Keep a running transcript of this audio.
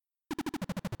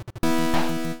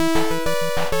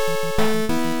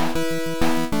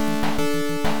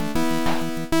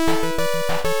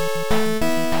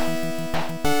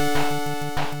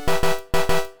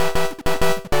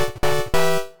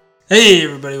Hey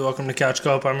everybody, welcome to Couch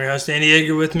Co-op. I'm your host, Andy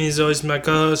Yeager. With me as always my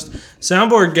co-host,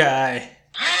 Soundboard Guy.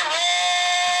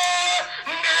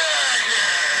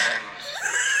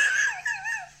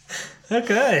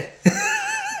 Okay.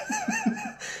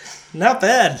 Not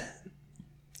bad.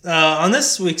 On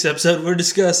this week's episode, we're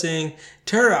discussing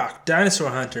Turok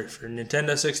Dinosaur Hunter for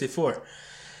Nintendo 64.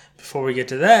 Before we get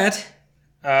to that,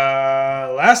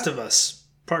 Last of Us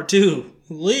Part 2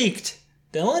 leaked.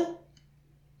 Dylan?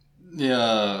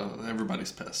 Yeah,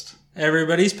 everybody's pissed.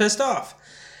 Everybody's pissed off.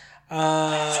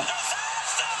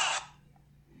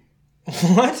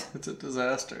 What? It's a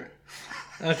disaster.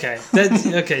 Okay.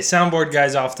 Okay, Soundboard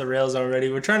Guy's off the rails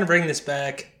already. We're trying to bring this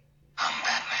back. I'm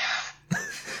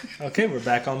Batman. Okay, we're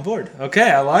back on board. Okay,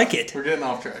 I like it. We're getting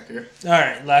off track here.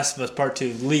 Alright, Last of Us Part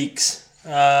 2 leaks.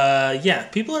 Yeah,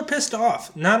 people are pissed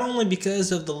off. Not only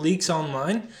because of the leaks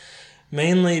online,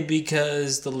 mainly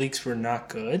because the leaks were not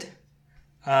good.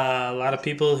 A lot of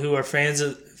people who are fans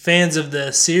of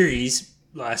the series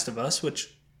Last of Us,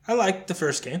 which I liked the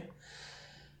first game,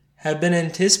 have been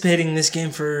anticipating this game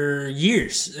for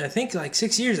years. I think like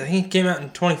 6 years. I think it came out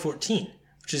in 2014,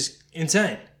 which is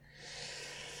insane.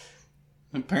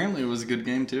 Apparently it was a good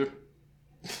game too.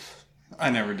 I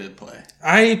never did play.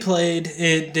 I played.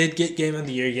 It did get Game of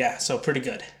the Year, yeah, so pretty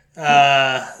good.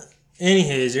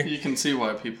 Anywho, you can see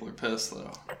why people are pissed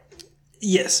though.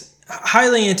 Yes,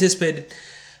 highly anticipated.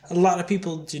 A lot of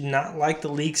people do not like the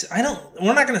leaks.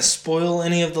 We're not going to spoil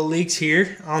any of the leaks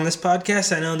here on this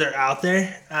podcast. I know they're out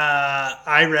there.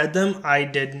 I read them. I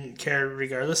didn't care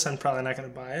regardless. I'm probably not going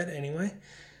to buy it anyway.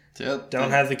 Yeah,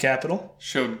 don't have the capital.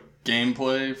 Showed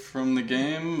gameplay from the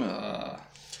game.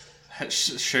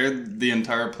 Shared the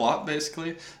entire plot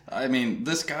basically. I mean,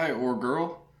 this guy or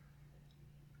girl,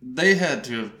 they had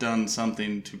to have done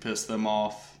something to piss them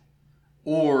off,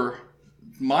 or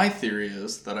my theory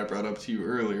is, that I brought up to you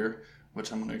earlier,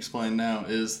 which I'm going to explain now,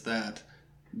 is that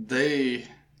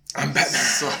I'm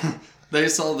Batman. They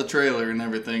saw the trailer and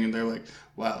everything, and they're like,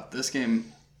 wow, this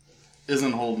game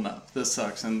isn't holding up. This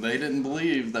sucks. And they didn't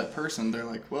believe that person. They're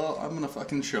like, well, I'm going to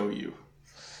fucking show you.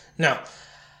 No.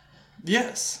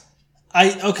 Yes.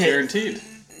 Okay. Guaranteed.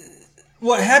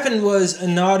 What happened was a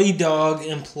Naughty Dog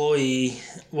employee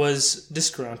was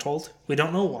disgruntled. We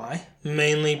don't know why.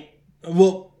 Mainly,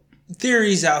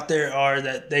 theories out there are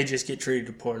that they just get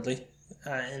treated poorly,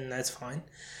 and that's fine.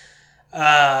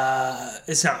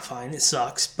 It's not fine. It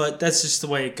sucks, but that's just the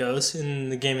way it goes in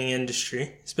the gaming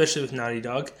industry, especially with Naughty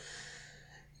Dog.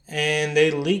 And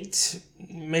they leaked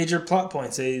major plot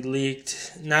points. They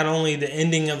leaked not only the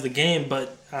ending of the game,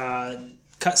 but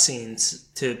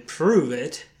cutscenes to prove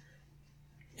it.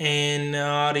 And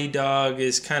Naughty Dog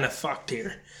is kind of fucked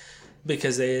here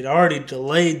because they had already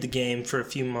delayed the game for a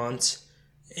few months.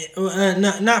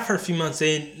 Not for a few months.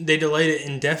 They delayed it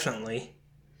indefinitely.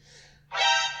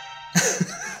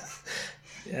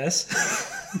 Yes.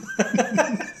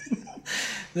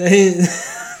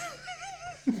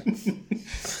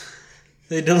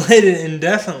 They delayed it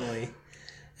indefinitely.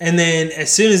 And then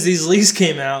as soon as these leaks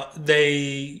came out,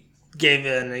 they gave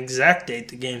an exact date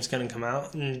the game's going to come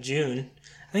out in June.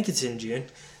 I think it's in June.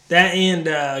 That and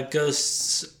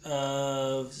Ghosts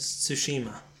of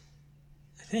Tsushima,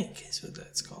 I think is what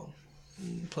that's called.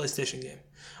 PlayStation game.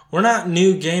 We're not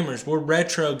new gamers. We're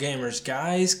retro gamers,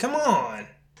 guys. Come on.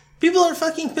 People are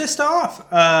fucking pissed off.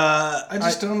 I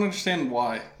just don't understand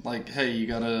why. Like, hey, you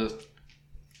got an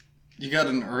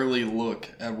early look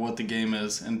at what the game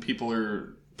is, and people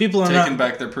are taking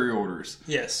back their pre-orders.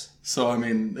 Yes. So I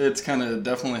mean, it's kind of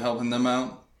definitely helping them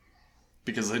out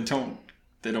because they don't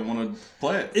want to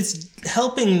play it. It's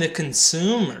helping the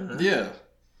consumer. Yeah.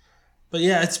 But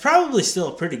yeah, it's probably still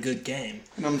a pretty good game.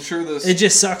 And I'm sure it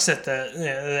just sucks that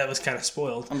that was kind of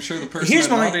spoiled. I'm sure the person at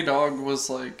Naughty Dog was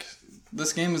like,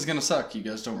 this game is going to suck. You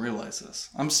guys don't realize this.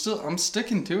 I'm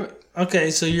sticking to it. Okay,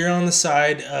 so you're on the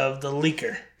side of the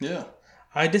leaker. Yeah.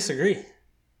 I disagree.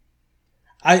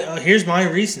 Here's my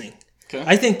reasoning. Okay.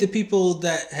 I think the people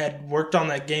that had worked on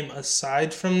that game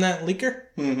aside from that leaker,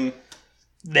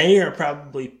 they are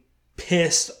probably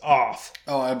pissed off.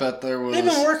 Oh, I bet there was... They've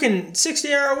been working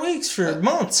 60-hour weeks for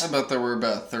months. I bet there were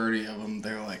about 30 of them.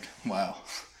 They're like, wow,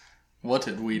 what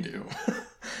did we do?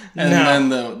 And then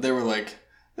they were like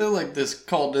this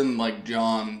called in like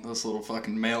John, this little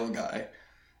fucking male guy,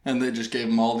 and they just gave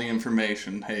him all the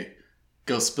information. Hey,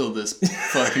 go spill this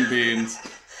fucking beans.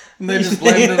 And they just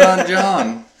blamed it on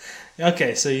John.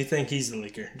 Okay, so you think he's the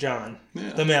leaker, John,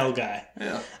 the male guy.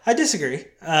 Yeah. I disagree.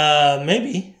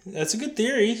 Maybe. That's a good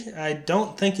theory. I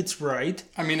don't think it's right.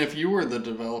 I mean, if you were the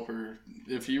developer,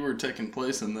 if you were taking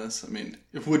place in this, I mean,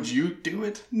 would you do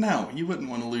it? No, you wouldn't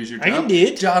want to lose your job. I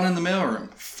did. John in the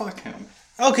mailroom. Fuck him.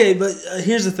 Okay, but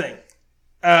here's the thing.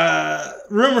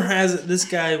 Rumor has it this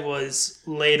guy was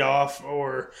laid off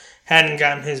or hadn't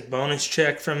gotten his bonus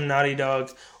check from Naughty Dog,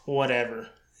 whatever.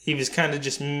 He was kind of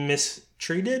just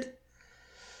mistreated.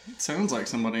 It sounds like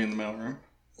somebody in the mailroom.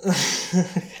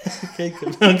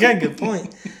 Okay, good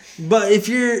point. But if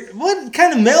you're... What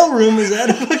kind of mailroom is that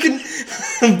a fucking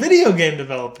video game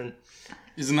developing?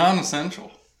 He's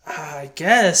non-essential. I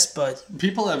guess, but...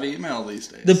 People have email these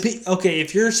days. Okay,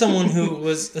 if you're someone who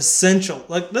was essential,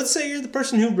 like, let's say you're the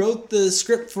person who wrote the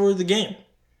script for the game.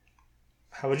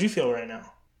 How would you feel right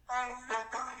now?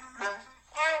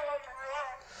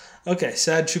 Okay,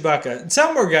 sad Chewbacca.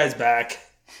 Soundboard guy's back.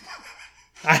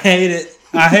 I hate it.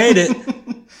 I hate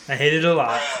it a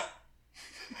lot.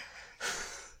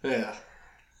 Yeah.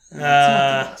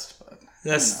 That's not the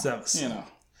best, but... You know.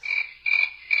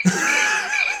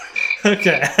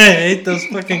 Okay, I hate those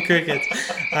fucking crickets.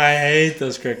 I hate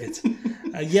those crickets.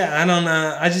 Yeah, I don't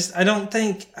know. I don't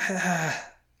think...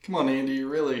 Come on, Andy, you're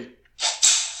really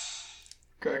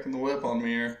cracking the whip on me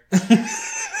here.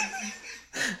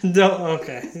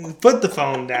 Okay. Put the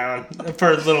phone down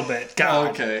for a little bit. God.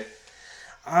 Okay.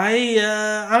 I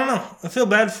don't know. I feel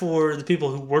bad for the people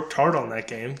who worked hard on that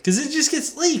game because it just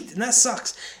gets leaked and that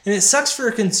sucks. And it sucks for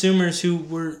consumers who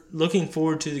were looking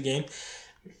forward to the game.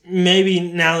 Maybe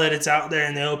now that it's out there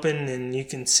in the open and you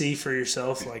can see for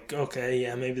yourself, like, okay,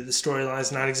 yeah, maybe the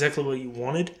storyline's not exactly what you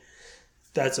wanted.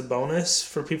 That's a bonus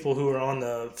for people who are on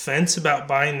the fence about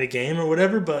buying the game or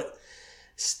whatever. But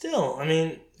still, I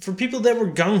mean, for people that were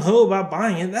gung-ho about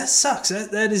buying it, that sucks.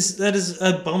 That is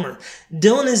a bummer.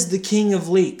 Dylan is the king of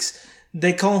leaks.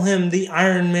 They call him the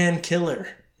Iron Man killer.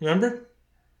 Remember?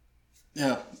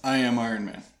 Yeah, I am Iron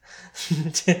Man.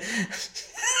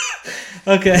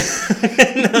 Okay.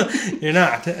 No, you're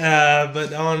not.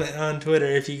 But on Twitter,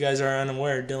 if you guys are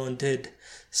unaware, Dylan did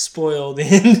spoil the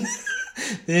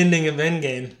ending of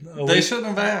Endgame. They shouldn't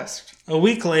have asked. A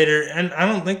week later, and I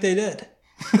don't think they did.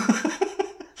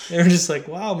 They were just like,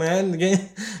 wow, man, the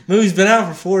movie's been out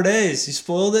for 4 days. You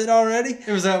spoiled it already?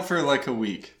 It was out for like a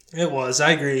week. It was.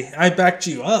 I agree. I backed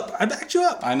you up. I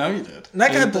know you did. And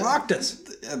that guy blocked us.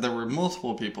 There were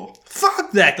multiple people.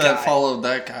 Fuck that guy. That followed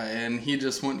that guy, and he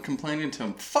just went complaining to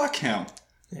him. Fuck him.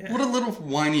 Yeah. What a little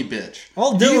whiny bitch.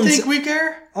 Do you think we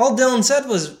care? All Dylan said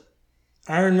was,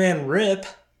 Iron Man rip.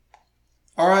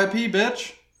 R.I.P.,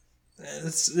 bitch.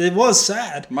 It was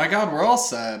sad. My God, we're all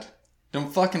sad.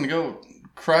 Don't fucking go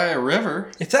cry a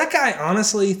river. If that guy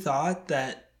honestly thought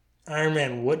that Iron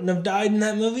Man wouldn't have died in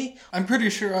that movie... I'm pretty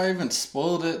sure I even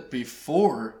spoiled it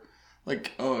before.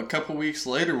 Like, a couple weeks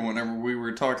later, whenever we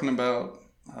were talking about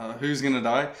who's going to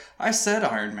die, I said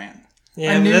Iron Man.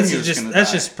 Yeah, I knew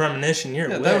that's just premonition. You're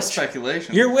a witch. That was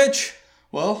speculation. You're a witch.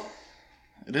 Well,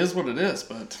 it is what it is,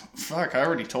 but fuck, I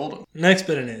already told him. Next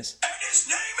bit of news. And his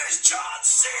name is John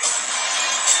Cena.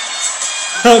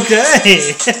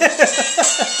 Okay.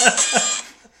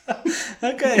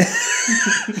 Okay.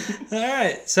 All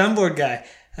right, soundboard guy.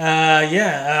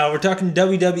 We're talking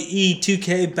WWE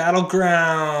 2K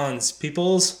Battlegrounds,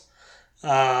 peoples.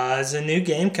 It's a new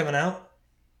game coming out.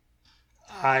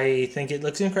 I think it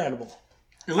looks incredible.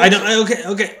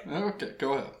 Okay,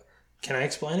 go ahead. Can I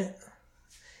explain it?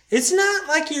 It's not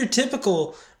like your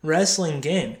typical wrestling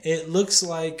game. It looks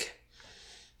like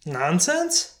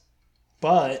nonsense,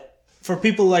 but for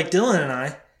people like Dylan and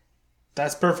I,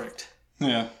 that's perfect.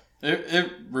 Yeah.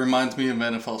 It reminds me of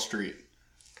NFL Street.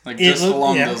 Like, just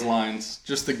along those lines.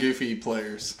 Just the goofy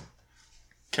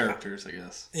characters, I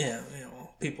guess. Yeah,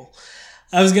 well, people.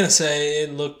 I was going to say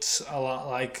it looked a lot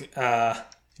like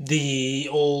the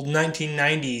old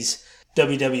 1990s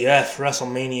WWF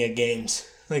WrestleMania games.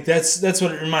 Like, that's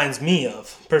what it reminds me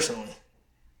of, personally.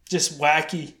 Just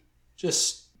wacky.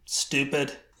 Just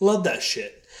stupid. Love that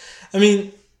shit. I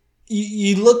mean,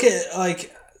 you look at,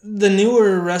 like... the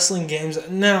newer wrestling games,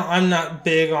 now I'm not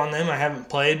big on them. I haven't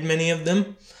played many of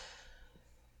them.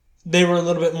 They were a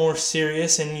little bit more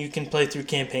serious and you can play through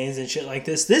campaigns and shit like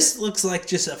this. This looks like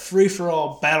just a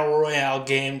free-for-all battle royale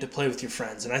game to play with your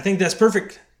friends. And I think that's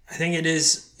perfect. I think it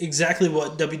is exactly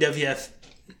what WWF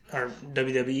or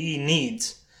WWE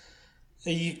needs.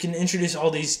 You can introduce all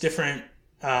these different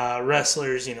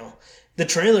wrestlers, you know. The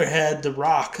trailer had The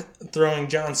Rock throwing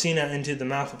John Cena into the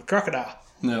mouth of a crocodile.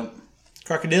 Yep.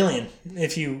 Crocodilian,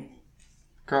 if you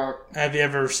have you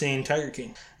ever seen Tiger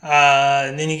King.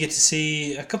 And then you get to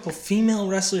see a couple female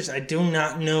wrestlers. I do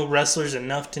not know wrestlers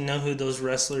enough to know who those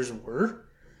wrestlers were,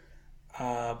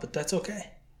 but that's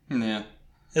okay. Yeah.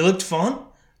 It looked fun,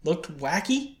 looked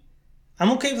wacky.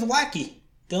 I'm okay with wacky.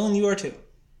 Dylan, you are too.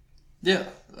 Yeah,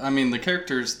 I mean, the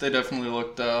characters, they definitely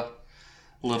looked a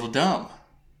little dumb.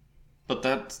 But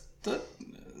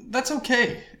that's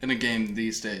okay in a game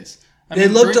these days. They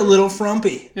looked a little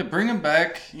frumpy. Yeah, bring them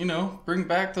back, bring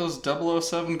back those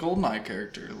 007 GoldenEye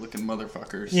character-looking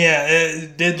motherfuckers. Yeah,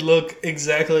 it did look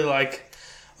exactly like...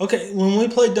 Okay, when we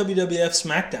played WWF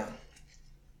SmackDown...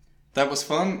 That was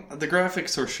fun. The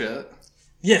graphics were shit.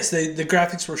 Yes, the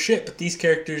graphics were shit, but these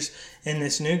characters in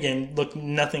this new game look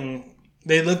nothing...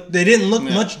 They didn't look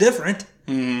much different.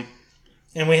 Mm-hmm.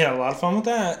 And we had a lot of fun with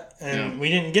that. And we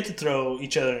didn't get to throw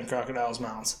each other in crocodiles'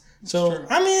 mouths. So,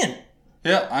 I'm in.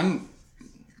 Yeah, I'm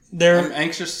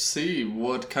anxious to see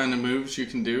what kind of moves you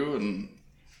can do and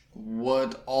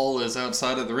what all is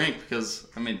outside of the rink because,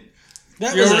 I mean...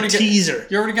 That was a teaser.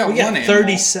 You already got one animal.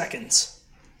 30 seconds.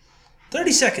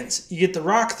 30 seconds. You get The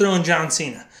Rock throwing John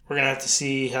Cena. We're going to have to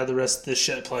see how the rest of this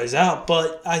shit plays out.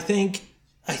 But I think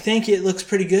it looks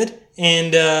pretty good.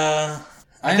 And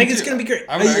I think it's going to be great.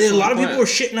 A lot of people were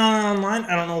shitting on it online.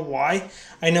 I don't know why.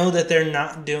 I know that they're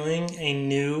not doing a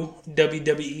new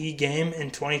WWE game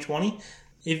in 2020.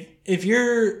 If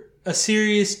you're a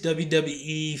serious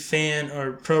WWE fan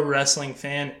or pro wrestling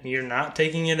fan and you're not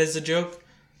taking it as a joke...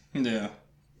 Yeah.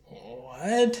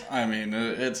 What? I mean,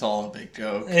 it's all a big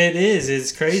joke. It is.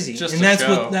 It's crazy. It's just and a that's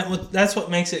show. That's what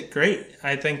makes it great.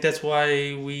 I think that's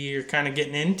why we are kind of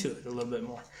getting into it a little bit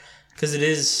more. Because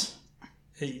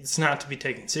it's not to be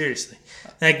taken seriously.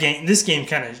 This game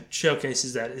kind of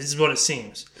showcases that. This is what it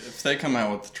seems. If they come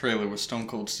out with the trailer with Stone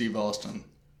Cold Steve Austin...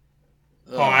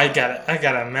 I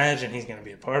gotta imagine he's gonna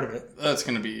be a part of it. That's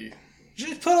gonna be...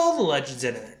 Just put all the legends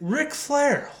in it. Ric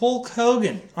Flair, Hulk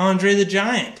Hogan, Andre the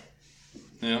Giant.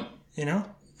 Yeah. The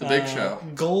Big Show.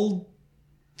 Gold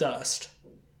Dust.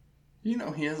 He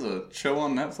has a show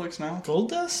on Netflix now? Gold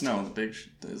Dust? No,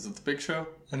 is it The Big Show?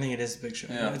 I think it is The Big Show.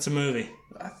 Yeah. It's a movie.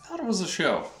 I thought it was a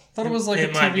show. I thought it was like a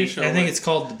might TV be. show. I think it's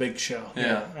called The Big Show.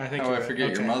 Yeah. I think How I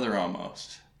Forget Your Mother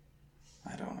almost.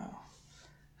 I don't know.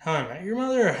 How I Met Your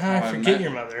Mother or How I Forget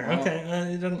Your Mother? Well, okay.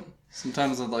 It doesn't...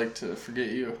 Sometimes I'd like to forget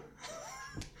you.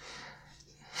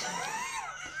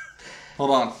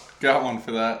 Hold on. Got one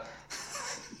for that.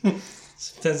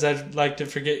 Sometimes I'd like to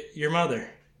forget your mother.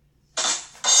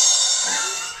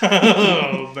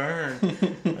 Oh, burn.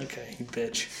 Okay, you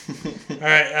bitch.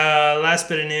 Alright, last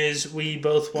bit of news. We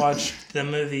both watched the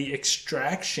movie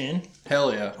Extraction.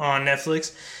 Hell yeah. On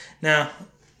Netflix. Now,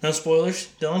 no spoilers.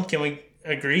 Dylan, can we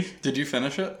agree? Did you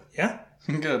finish it? Yeah.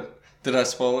 Good. Did I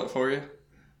spoil it for you?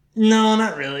 No,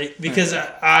 not really. Because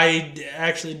I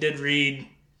actually did read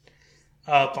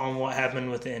up on what happened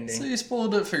with the ending. So you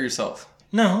spoiled it for yourself?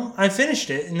 No, I finished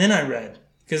it and then I read.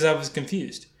 Because I was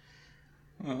confused.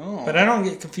 Oh. But I don't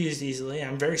get confused easily.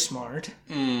 I'm very smart.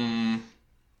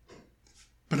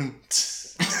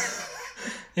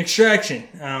 Extraction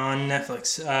on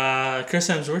Netflix. Chris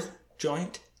Hemsworth,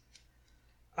 joint.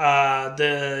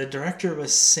 The director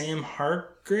was Sam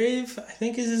Hargrave, I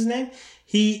think is his name.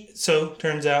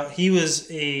 Turns out he was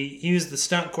the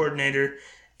stunt coordinator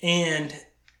and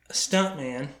a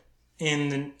stuntman in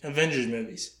the Avengers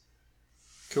movies.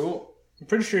 Cool. I'm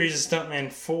pretty sure he's a stuntman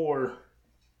for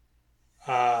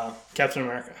Captain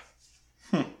America.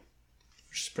 Which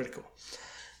is pretty cool.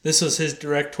 This was his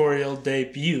directorial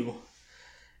debut.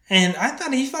 And I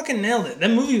thought he fucking nailed it.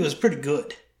 That movie was pretty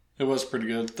good. It was pretty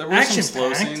good. There were some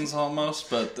slow scenes almost,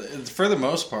 but for the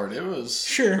most part, it was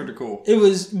pretty cool. It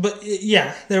was,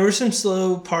 yeah, there were some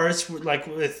slow parts, like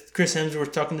with Chris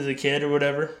Hemsworth talking to the kid or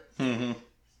whatever. Mm-hmm.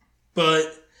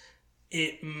 But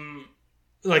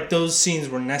those scenes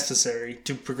were necessary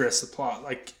to progress the plot.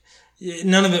 Like,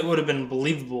 none of it would have been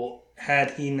believable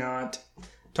had he not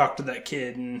talked to that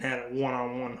kid and had a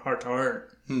one-on-one,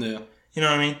 heart-to-heart. Yeah. You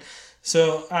know what I mean?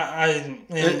 So,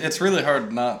 it's really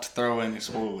hard not to throw any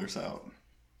spoilers out.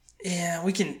 Yeah,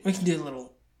 we can do a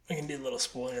little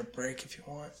spoiler break if you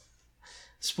want.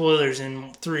 Spoilers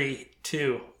in 3,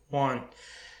 2, 1.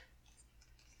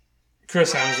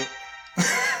 Chris Hemsworth.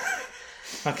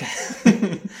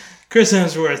 Okay. Chris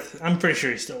Hemsworth, I'm pretty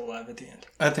sure he's still alive at the end.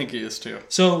 I think he is too.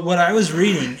 So what I was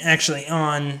reading actually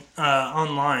on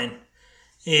online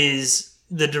is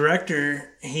the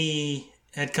director, he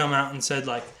had come out and said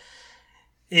like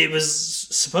it was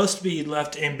supposed to be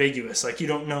left ambiguous, like you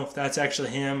don't know if that's actually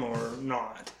him or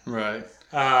not. Right.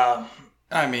 I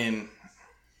mean,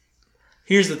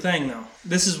 here's the thing though.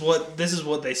 This is what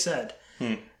they said.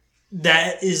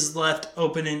 That is left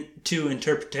open to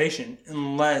interpretation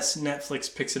unless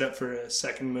Netflix picks it up for a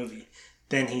second movie.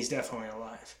 Then he's definitely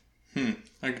alive.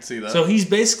 I can see that. So he's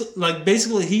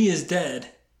basically he is dead,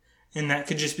 and that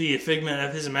could just be a figment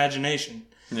of his imagination.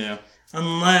 Yeah.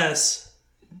 Unless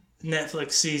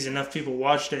Netflix sees enough people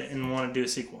watched it and want to do a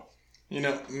sequel. You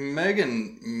know,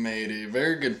 Megan made a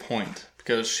very good point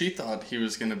because she thought he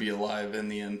was going to be alive in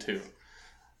the end too.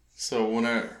 So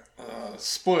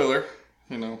spoiler,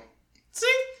 zing!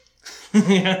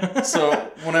 Yeah.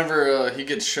 So whenever he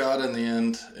gets shot in the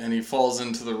end and he falls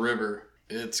into the river,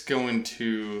 it's going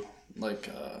to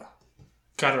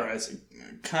Cauterize.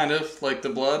 kind of like the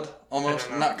blood, almost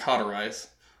not cauterize,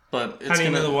 but it's How do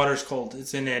you know the water's cold?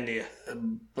 It's in India.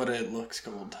 But it looks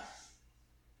cold.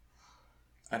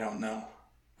 I don't know.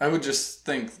 I would just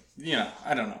think,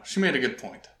 I don't know. She made a good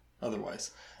point. Otherwise,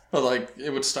 but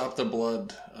it would stop the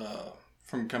blood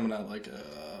from coming out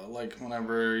like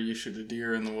whenever you shoot a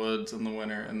deer in the woods in the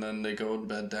winter, and then they go and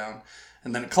bed down,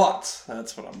 and then it clots.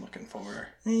 That's what I'm looking for.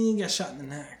 You got shot in the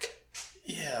neck.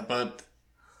 Yeah, but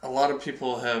a lot of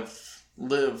people have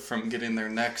lived from getting their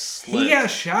necks slit. He got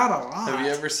shot a lot. Have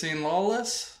you ever seen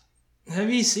Lawless?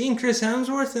 Have you seen Chris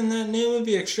Hemsworth in that new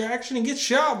movie Extraction? He gets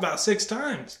shot about 6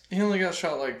 times. He only got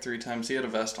shot 3 times. He had a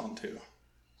vest on too.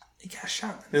 He got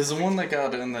shot. It was the one that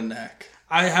got in the neck.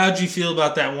 How'd you feel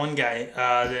about that one guy,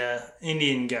 the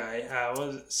Indian guy?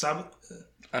 Was it Sabu?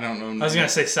 I don't know. I was going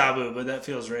to say Sabu, but that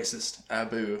feels racist.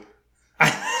 Abu.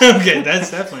 Okay, that's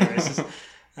definitely racist.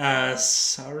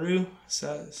 Saru?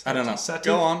 I don't know. Satu?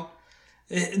 Go on.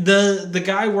 The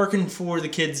guy working for the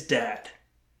kid's dad.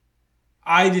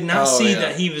 I did not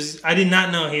that he was... I did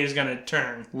not know he was going to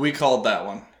turn. We called that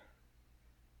one.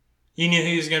 You knew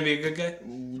he was going to be a good guy?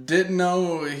 Didn't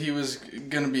know he was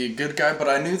going to be a good guy, but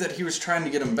I knew that he was trying to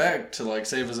get him back to,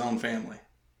 save his own family.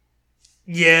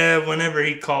 Yeah, whenever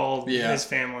he called his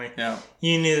family. Yeah.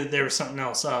 You knew that there was something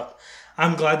else up.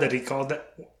 I'm glad that he called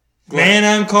that. Man,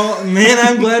 I'm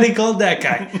glad he called that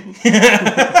guy.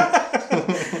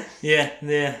 Yeah,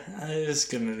 it was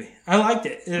a good movie. I liked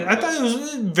it. I thought it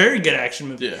was a very good action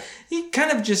movie. Yeah. He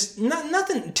kind of just,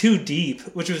 nothing too deep,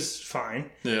 which was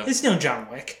fine. Yeah. It's no John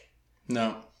Wick.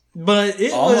 No. But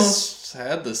it almost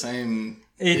had the same...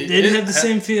 It did have the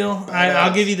same feel.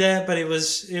 I'll give you that, but it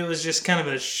was just kind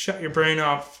of a shut your brain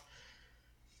off,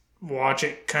 watch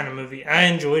it kind of movie. I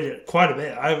enjoyed it quite a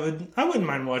bit. I wouldn't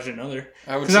mind watching another.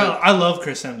 Because I love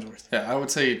Chris Hemsworth. Yeah, I would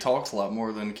say he talks a lot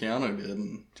more than Keanu did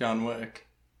in John Wick.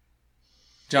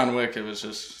 John Wick, it was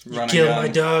just running. You killed my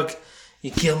dog.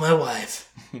 You killed my wife.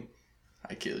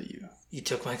 I kill you. You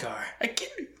took my car. I kill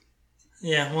you.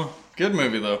 Yeah, well. Good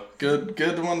movie, though.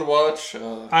 Good one to watch.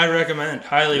 I recommend.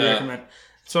 Highly recommend.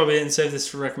 That's why we didn't save this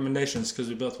for recommendations, because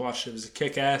we both watched it. It was a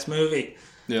kick-ass movie.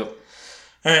 Yep. All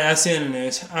right, that's the end of the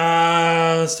news.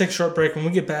 Let's take a short break. When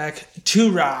we get back,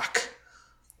 Turok.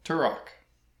 For our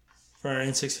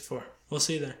N64. We'll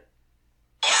see you there.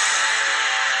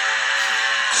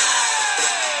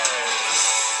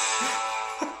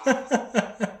 Alright,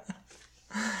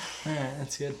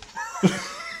 that's good.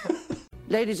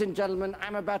 Ladies and gentlemen,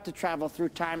 I'm about to travel through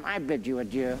time. I bid you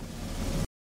adieu.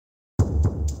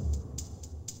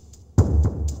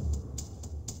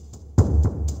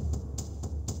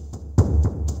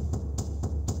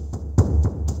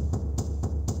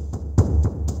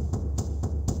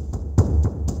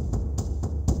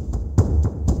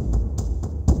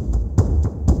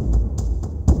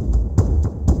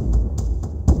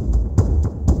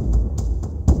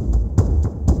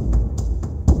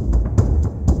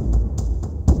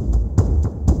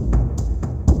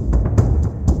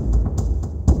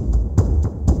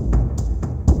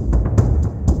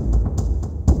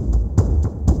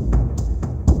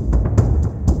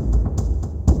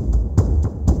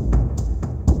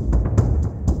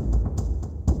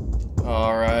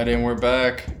 And we're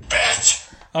back.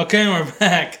 Bitch! Okay, we're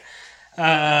back.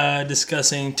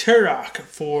 Discussing Turok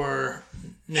for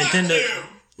Nintendo.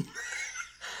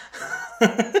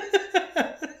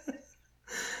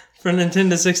 For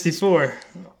Nintendo 64.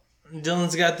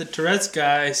 Dylan's got the Tourette's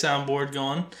guy soundboard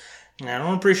going. And I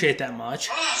don't appreciate that much.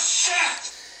 Oh,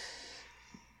 shit!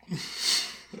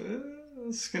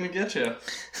 It's gonna get you.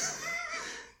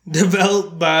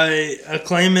 Developed by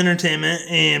Acclaim Entertainment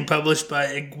and published by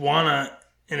Iguana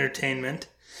Entertainment.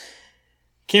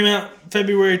 Came out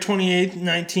February 28th,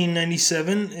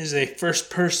 1997. Is a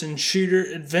first-person shooter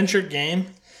adventure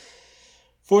game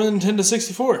for the Nintendo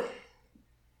 64.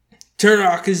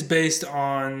 Turok is based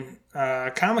on a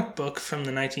comic book from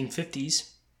the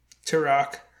 1950s.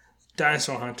 Turok,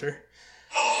 Dinosaur Hunter.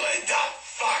 Holy the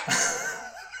fuck!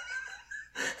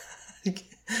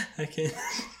 I can't.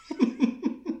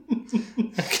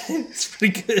 Okay, it's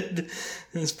pretty good.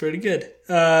 It's pretty good.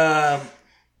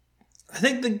 I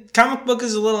think the comic book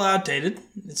is a little outdated.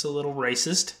 It's a little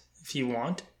racist, if you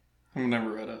want. I've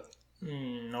never read it.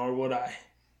 Nor would I.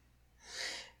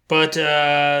 But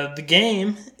the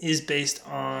game is based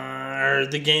on,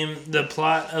 the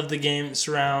plot of the game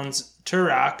surrounds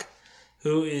Turok,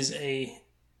 who is a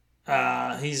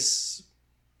He's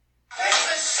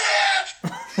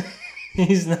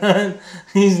Piece of shit!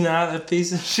 he's not a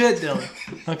piece of shit, Dylan.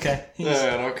 Okay.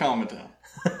 Alright, I'll calm it down.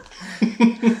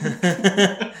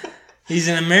 He's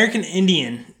an American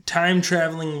Indian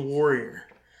time-traveling warrior.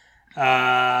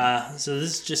 So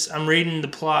this is just, I'm reading the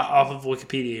plot off of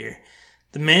Wikipedia here.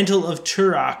 The mantle of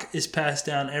Turok is passed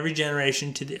down every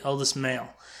generation to the eldest male.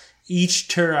 Each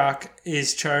Turok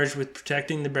is charged with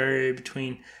protecting the barrier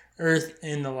between Earth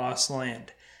and the Lost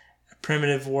Land, a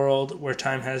primitive world where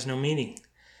time has no meaning.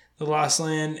 The Lost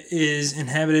Land is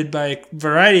inhabited by a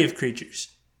variety of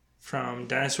creatures, from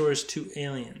dinosaurs to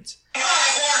aliens.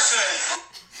 Horses!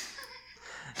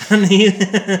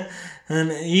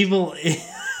 An evil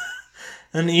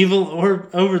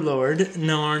overlord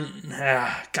known.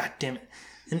 God damn it!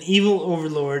 An evil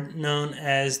overlord known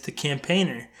as the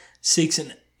Campaigner seeks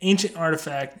an ancient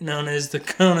artifact known as the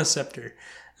Chronoceptor,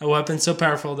 a weapon so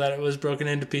powerful that it was broken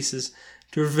into pieces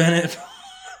to prevent it.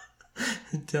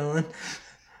 Dylan.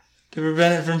 To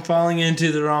prevent it from falling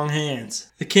into the wrong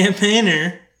hands. The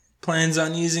Campaigner plans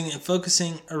on using a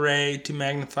focusing array to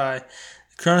magnify the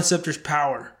Chronoceptor's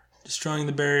power, destroying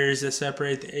the barriers that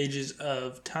separate the ages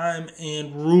of time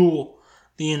and rule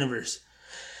the universe.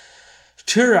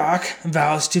 Turok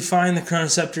vows to find the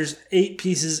Chronoceptor's 8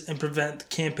 pieces and prevent the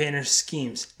Campaigner's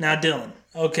schemes. Now, Dylan,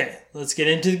 okay, let's get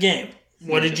into the game.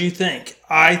 What did you think?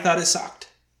 I thought it sucked.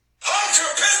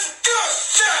 Hunter, piece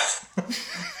of shit!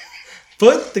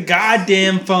 Put the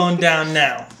goddamn phone down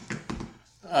now.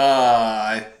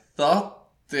 I thought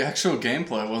the actual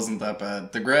gameplay wasn't that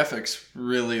bad. The graphics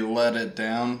really let it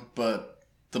down, but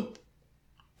the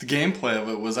gameplay of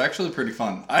it was actually pretty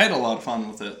fun. I had a lot of fun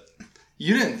with it.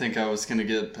 You didn't think I was going to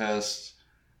get past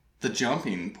the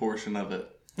jumping portion of it.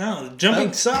 No, the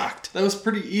jumping sucked. That was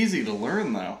pretty easy to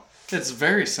learn, though. It's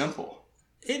very simple.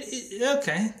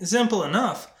 Okay, simple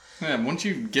enough. Yeah, once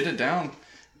you get it down.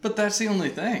 But that's the only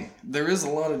thing. There is a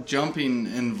lot of jumping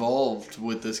involved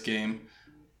with this game.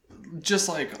 Just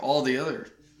like all the other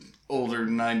older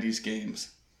 90s games.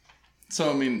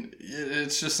 So, I mean,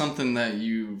 it's just something that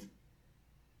you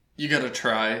gotta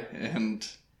try, and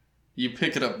you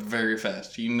pick it up very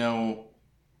fast. You know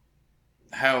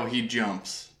how he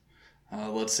jumps.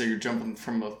 Let's say you're jumping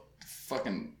from a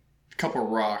fucking couple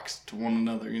rocks to one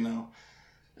another, you know.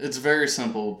 It's very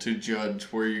simple to judge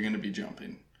where you're gonna be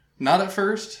jumping. Not at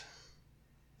first.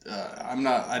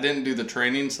 I didn't do the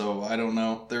training, so I don't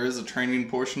know. There is a training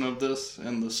portion of this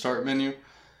in the start menu.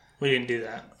 We didn't do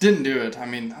that. Didn't do it. I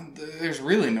mean, there's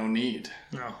really no need.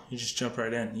 No, you just jump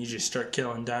right in. You just start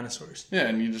killing dinosaurs. Yeah,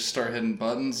 and you just start hitting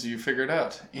buttons, you figure it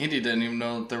out. Andy didn't even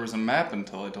know that there was a map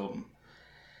until I told him.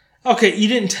 Okay, you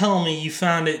didn't tell me you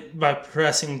found it by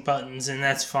pressing buttons, and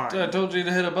that's fine. I told you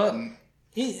to hit a button.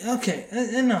 Okay,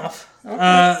 enough.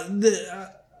 Okay.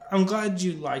 I'm glad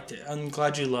you liked it. I'm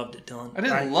glad you loved it, Dylan. I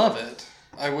didn't love it.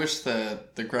 I wish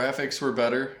that the graphics were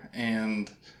better, and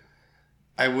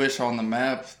I wish on the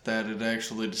map that it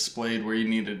actually displayed where you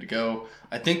needed to go.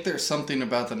 I think there's something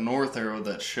about the north arrow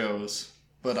that shows,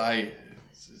 but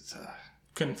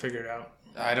couldn't figure it out.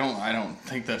 I don't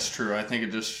think that's true. I think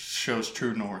it just shows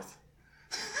true north,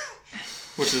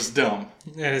 which is dumb.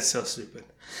 That is so stupid.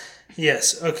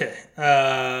 Yes. Okay.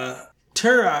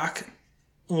 Turok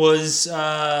was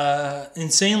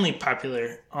insanely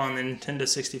popular on the Nintendo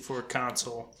 64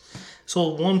 console.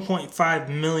 Sold 1.5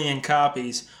 million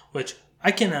copies, which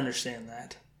I can understand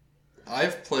that.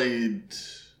 I've played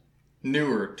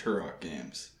newer Turok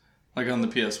games, like on the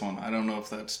PS1. I don't know if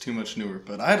that's too much newer,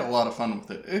 but I had a lot of fun with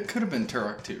it. It could have been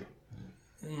Turok 2.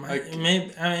 It may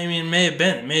have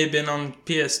been. It may have been on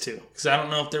PS2, because I don't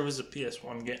know if there was a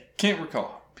PS1 game. Can't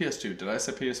recall. PS2. Did I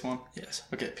say PS1? Yes.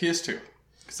 Okay, PS2.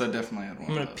 Because I definitely had one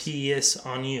I'm going to PS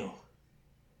on you.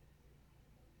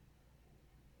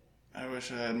 I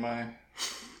wish I had my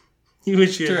You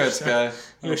wish you had Tourette's guy.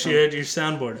 You wish you had your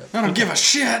soundboard up. I don't give a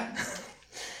shit!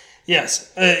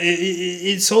 Yes.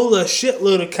 It sold a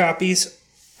shitload of copies.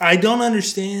 I don't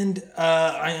understand.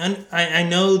 I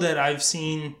know that I've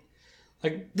seen...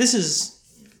 Like, this is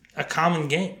a common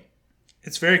game.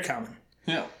 It's very common.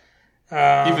 Yeah.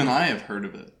 Even I have heard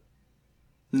of it.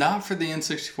 Not for the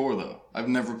N64, though. I've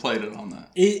never played it on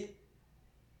that.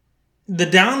 The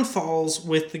downfalls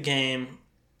with the game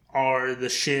are the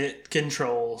shit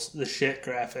controls, the shit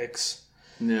graphics.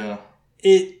 Yeah.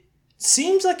 It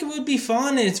seems like it would be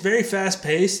fun. It's very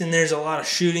fast-paced, and there's a lot of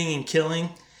shooting and killing.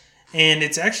 And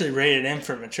it's actually rated M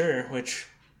for mature, which...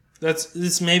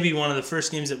 This may be one of the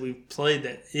first games that we've played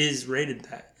that is rated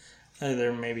that.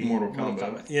 There may be Mortal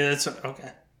Kombat. Yeah, that's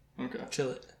okay. Okay.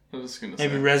 Chill it. I was just gonna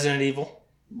Maybe say. Resident Evil.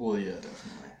 Well, yeah,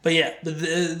 definitely. But yeah,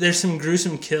 there's some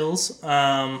gruesome kills.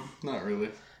 Not really.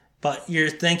 But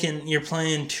you're playing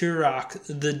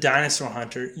Turok, the dinosaur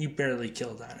hunter. You barely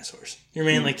kill dinosaurs. You're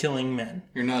mainly killing men.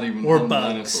 You're not even or hunting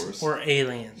bugs dinosaurs. or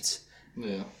aliens.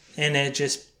 Yeah. And it's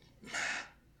just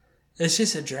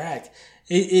a drag.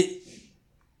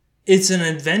 It's an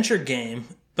adventure game,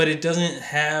 but it doesn't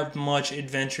have much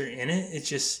adventure in it. It's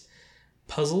just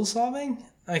puzzle solving.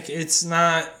 Like, it's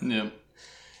not... Yeah.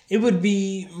 It would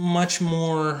be much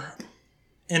more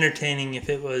entertaining if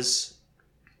it was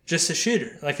just a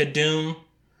shooter, like a Doom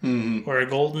or a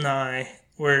GoldenEye,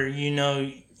 where you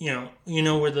know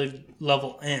where the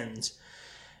level ends.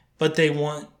 But they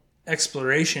want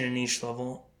exploration in each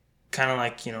level, kind of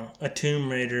like, a Tomb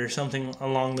Raider or something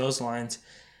along those lines.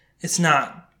 It's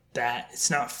not that.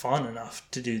 It's not fun enough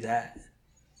to do that.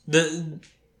 The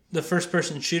first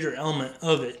person shooter element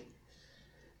of it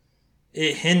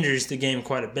hinders the game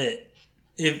quite a bit.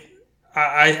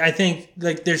 I think,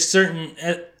 like, there's certain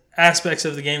aspects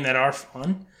of the game that are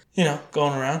fun,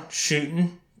 going around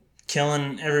shooting,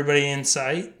 killing everybody in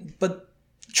sight, but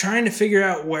trying to figure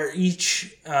out where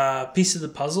each piece of the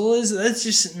puzzle is,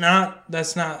 that's not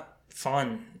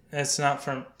fun. That's not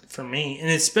for me, and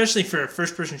especially for a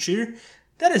first person shooter,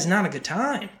 that is not a good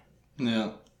time.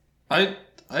 Yeah. I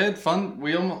had fun.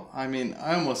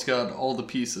 I almost got all the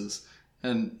pieces,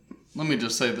 and let me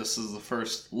just say, this is the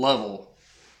first level.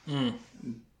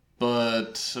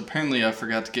 But apparently I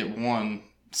forgot to get one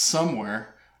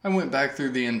somewhere. I went back through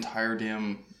the entire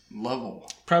damn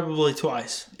level. Probably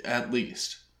twice. At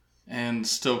least. And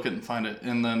still couldn't find it.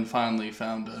 And then finally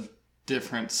found a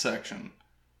different section.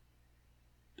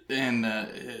 And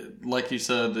like you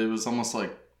said, it was almost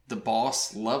like the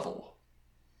boss level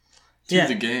to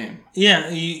the game. Yeah,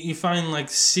 you find, like,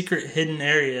 secret hidden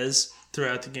areas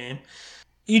throughout the game.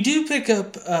 You do pick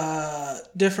up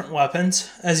different weapons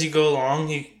as you go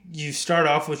along. You start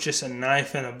off with just a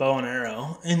knife and a bow and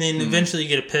arrow, and then eventually you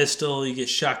get a pistol, you get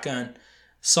shotgun,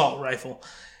 assault rifle.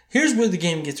 Here's where the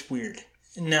game gets weird.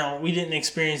 Now, we didn't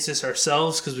experience this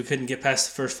ourselves because we couldn't get past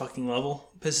the first fucking level.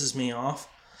 It pisses me off.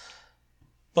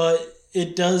 But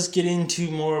it does get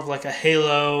into more of like a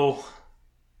Halo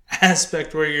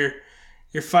aspect where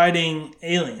you're fighting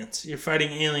aliens. You're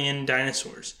fighting alien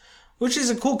dinosaurs, which is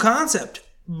a cool concept.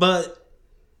 But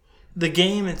the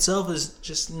game itself is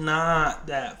just not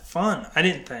that fun, I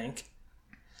didn't think.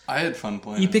 I had fun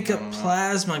playing. You pick up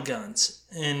plasma guns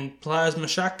and plasma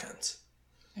shotguns.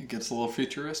 It gets a little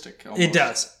futuristic. Almost. It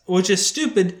does, which is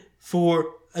stupid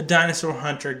for a dinosaur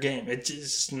hunter game. It's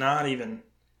just not even...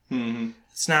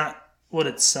 It's not what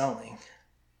it's selling.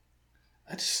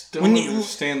 I just don't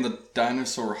understand the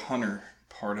dinosaur hunter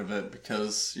part of it,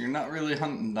 because you're not really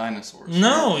hunting dinosaurs.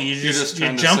 No, you're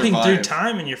jumping through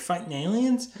time and you're fighting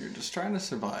aliens. You're just trying to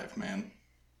survive, man.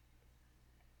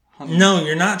 No,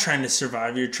 you're not trying to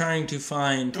survive. You're trying to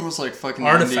find it was like fucking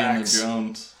artifacts. Indiana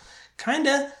Jones.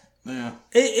 Kinda. Yeah.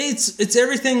 It's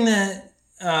everything that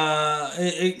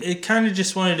it kind of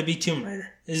just wanted to be Tomb Raider.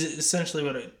 Is essentially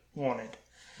what it wanted.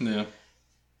 Yeah.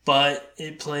 But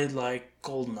it played like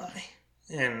GoldenEye,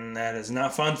 and that is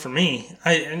not fun for me.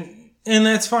 And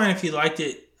that's fine if you liked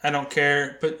it. I don't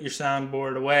care. Put your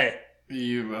soundboard away.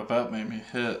 You about made me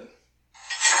hit.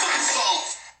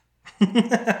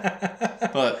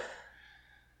 But,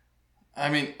 I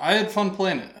mean, I had fun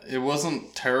playing it. It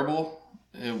wasn't terrible.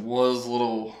 It was a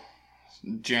little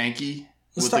janky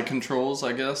with the controls,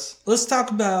 I guess. Let's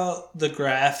talk about the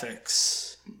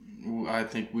graphics. I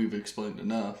think we've explained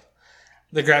enough.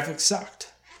 The graphics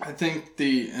sucked. I think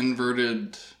the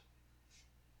inverted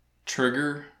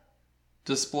trigger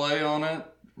display on it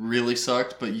really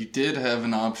sucked, but you did have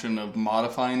an option of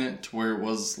modifying it to where it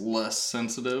was less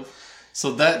sensitive,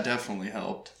 so that definitely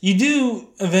helped. You do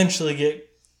eventually get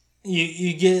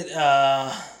you get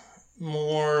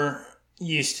more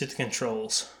used to the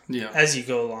controls as you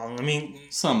go along. I mean,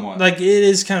 somewhat. Like, it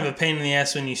is kind of a pain in the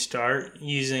ass when you start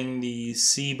using the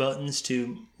C buttons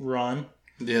to run.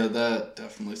 Yeah, that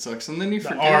definitely sucks. And then you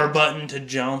forget the R button to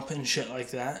jump and shit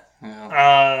like that.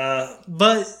 Yeah.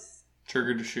 But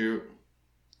trigger to shoot.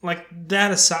 Like,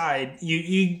 that aside,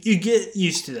 you get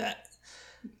used to that.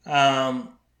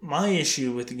 My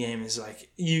issue with the game is, like,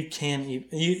 you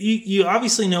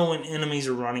obviously know when enemies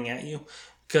are running at you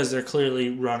because they're clearly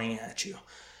running at you.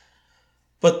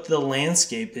 But the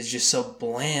landscape is just so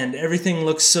bland. Everything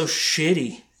looks so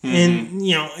shitty. And,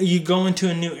 you go into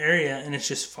a new area and it's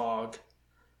just fog.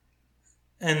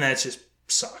 And that just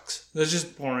sucks. That's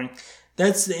just boring.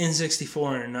 That's the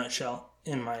N64 in a nutshell,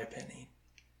 in my opinion.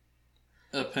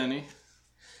 A penny?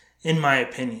 In my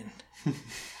opinion.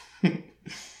 The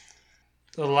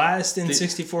last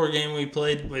N64 game we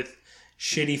played with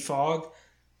shitty fog.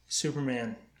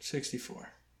 Superman 64.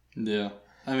 Yeah.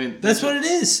 I mean, That's what it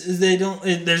is they don't.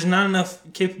 There's not enough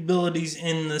capabilities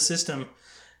in the system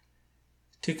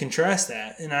to contrast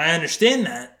that, and I understand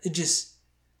that.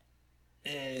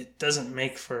 It doesn't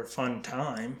make for a fun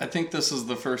time. I think this is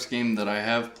the first game that I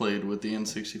have played with the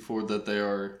N64 that they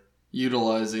are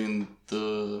utilizing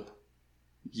the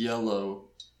yellow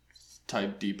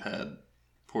type D-pad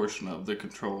portion of the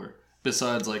controller,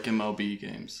 besides like MLB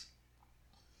games.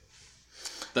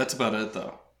 That's about it,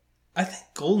 though. I think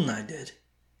GoldenEye did.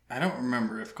 I don't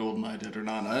remember if GoldenEye did or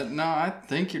not. I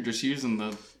think you're just using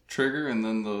the trigger and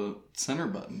then the center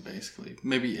button, basically.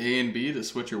 Maybe A and B to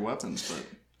switch your weapons, but...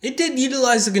 It did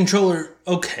utilize the controller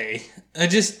okay.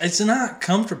 It's not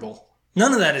comfortable.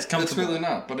 None of that is comfortable. It's really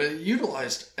not, but it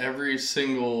utilized every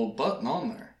single button on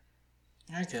there.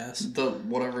 I guess. The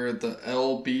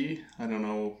LB, I don't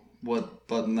know what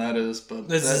button that is, but...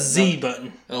 That's the Z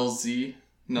button. LZ?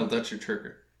 No, that's your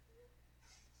trigger.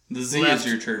 The Z Left,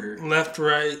 is your trigger. Left,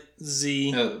 right,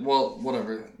 Z. Yeah, well,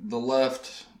 whatever. The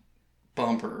left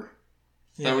bumper,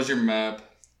 that was your map.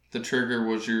 The trigger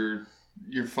was your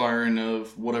firing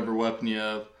of whatever weapon you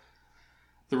have.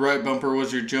 The right bumper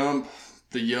was your jump.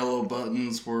 The yellow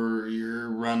buttons were your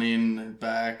running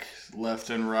back, left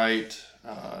and right.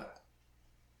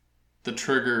 The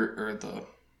trigger, or the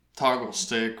toggle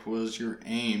stick, was your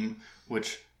aim,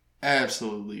 which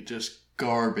absolutely just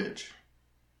garbage.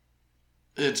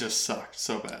 It just sucked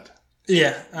so bad.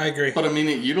 Yeah, I agree. But I mean,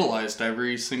 it utilized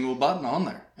every single button on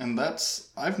there. And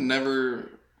I've never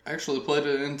actually played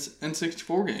an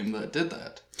N64 game that did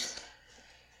that.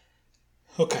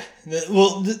 Okay.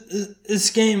 This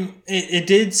game, it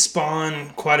did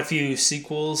spawn quite a few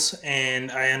sequels,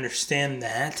 and I understand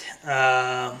that.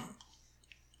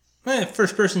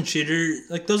 First-person shooter,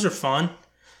 like, those are fun.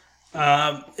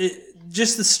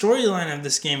 Just the storyline of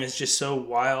this game is just so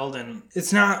wild, and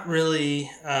it's not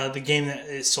really the game that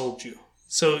it sold you.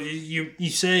 So you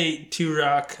say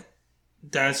Turok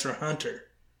Dinosaur Hunter,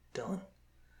 Dylan.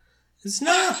 It's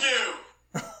not.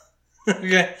 Fuck you!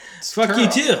 Okay. Fuck you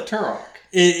too. Turok.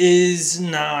 It is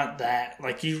not that.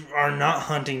 Like, you are not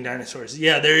hunting dinosaurs.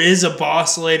 Yeah, there is a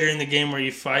boss later in the game where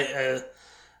you fight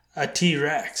a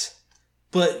T-Rex.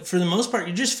 But for the most part,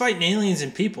 you're just fighting aliens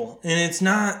and people. And it's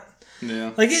not...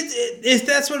 Yeah. Like, if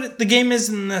that's what the game is,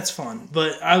 then that's fun.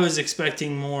 But I was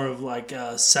expecting more of, like,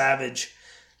 a savage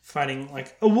fighting,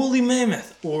 like, a woolly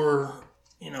mammoth or,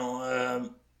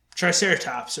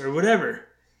 Triceratops or whatever.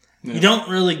 Yeah. You don't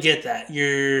really get that.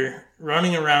 You're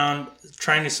running around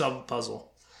trying to solve a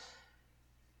puzzle.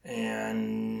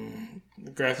 And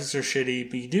the graphics are shitty,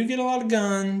 but you do get a lot of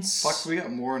guns. Fuck, we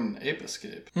got more than Ape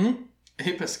Escape.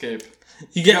 Ape Escape.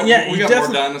 We got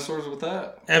more dinosaurs with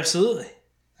that. Absolutely.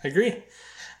 I agree.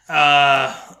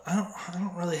 I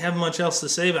don't really have much else to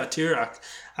say about Turok.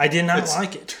 I did not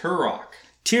like it. Turok.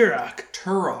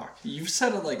 You've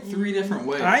said it like 3 different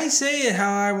ways. I say it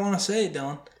how I want to say it,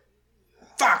 Dylan.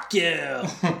 Fuck you!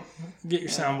 Get your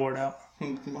soundboard out.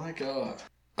 My God.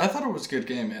 I thought it was a good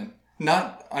game, man.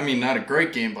 Not a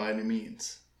great game by any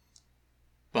means.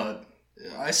 But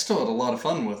I still had a lot of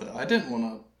fun with it. I didn't want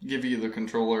to give you the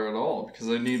controller at all because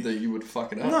I knew that you would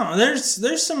fuck it up. No,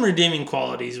 there's some redeeming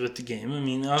qualities with the game. I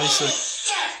mean,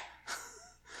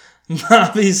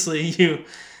 obviously,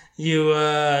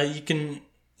 you can,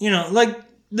 like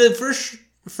the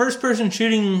first person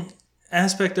shooting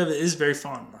aspect of it is very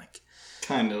fun. Like,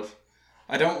 kind of.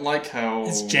 I don't like how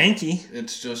it's janky.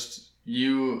 It's just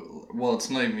you. Well, it's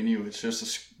not even you. It's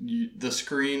just the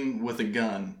screen with a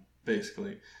gun,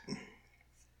 basically.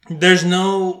 There's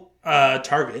no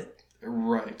target.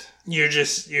 Right.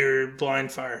 You're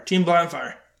blind fire. Team blind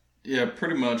fire. Yeah,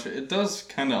 pretty much. It does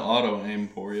kind of auto aim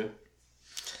for you.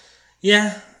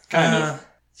 Yeah. Kind of.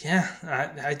 Yeah,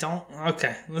 I don't...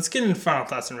 Okay, let's get into final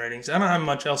thoughts and ratings. I don't have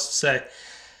much else to say.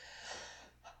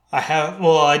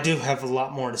 I do have a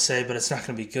lot more to say, but it's not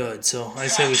going to be good, so I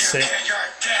say we say...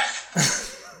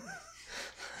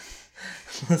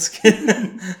 Let's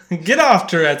get off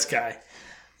Tourette's guy.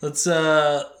 Let's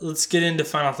get into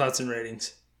final thoughts and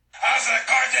ratings. How's that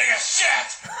car take a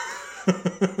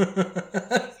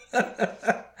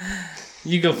shit?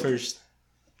 You go first.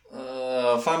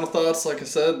 Final thoughts, like I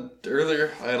said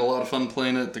earlier, I had a lot of fun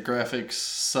playing it. The graphics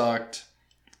sucked.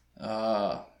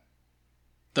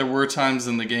 There were times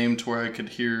in the game to where I could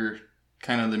hear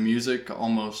kind of the music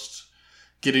almost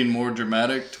getting more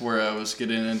dramatic to where I was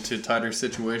getting into tighter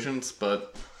situations,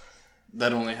 but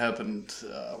that only happened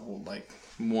like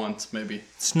once maybe.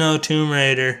 It's no Tomb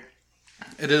Raider.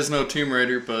 It is no Tomb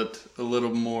Raider, but a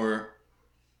little more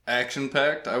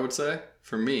action-packed, I would say,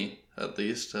 for me at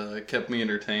least. It kept me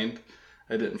entertained.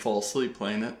 I didn't fall asleep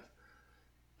playing it.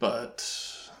 But,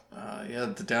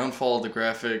 the downfall of the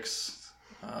graphics,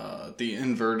 the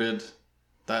inverted,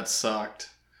 that sucked.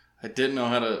 I didn't know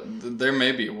how to... There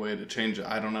may be a way to change it.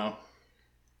 I don't know.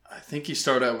 I think you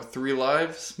start out with 3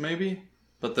 lives, maybe?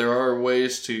 But there are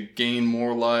ways to gain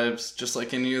more lives. Just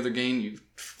like any other game, you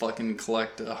fucking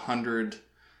collect 100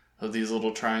 of these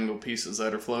little triangle pieces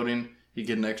that are floating. You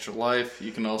get an extra life.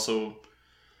 You can also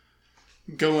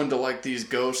go into like these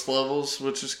ghost levels,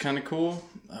 which is kind of cool.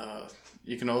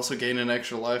 You can also gain an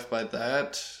extra life by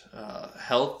that.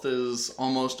 Health is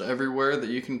almost everywhere that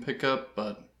you can pick up,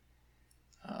 but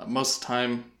most of the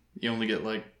time you only get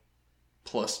like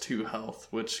 +2 health,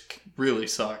 which really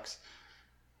sucks.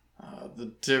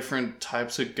 The different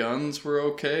types of guns were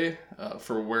okay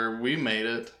for where we made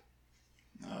it,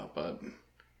 but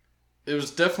it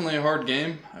was definitely a hard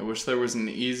game. I wish there was an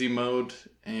easy mode,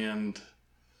 and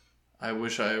I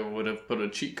wish I would have put a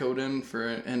cheat code in for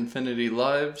infinity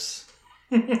lives.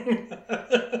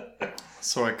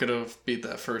 So I could have beat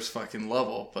that first fucking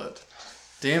level, but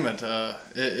damn it,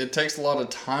 it takes a lot of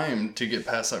time to get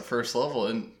past that first level,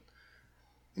 and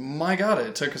my god,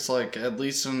 it took us like at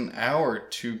least an hour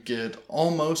to get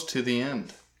almost to the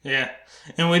end. Yeah,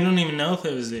 and we don't even know if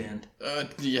it was the end.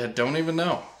 Don't even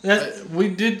know. We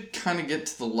did kind of get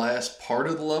to the last part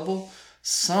of the level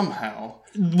somehow.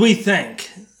 We think.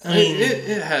 I mean,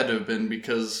 it had to have been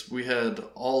because we had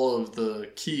all of the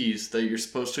keys that you're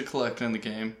supposed to collect in the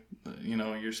game. You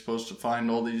know, you're supposed to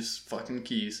find all these fucking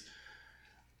keys.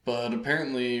 But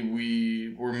apparently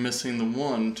we were missing the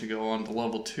one to go on to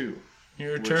level 2.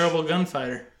 You're a terrible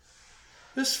gunfighter.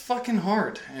 It's fucking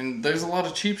hard, and there's a lot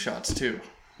of cheap shots too.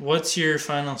 What's your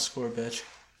final score, bitch?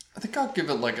 I think I'll give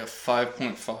it like a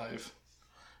 5.5.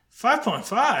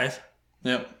 5.5?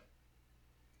 Yep.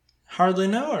 Hardly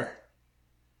know her.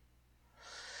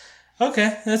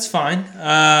 Okay, that's fine.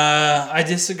 I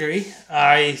disagree.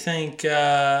 I think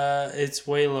it's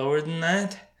way lower than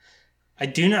that. I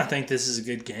do not think this is a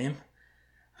good game.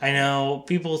 I know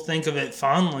people think of it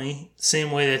fondly,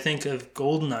 same way they think of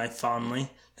GoldenEye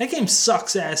fondly. That game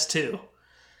sucks ass too.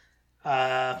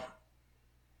 The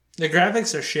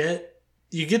graphics are shit.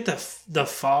 You get the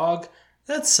fog.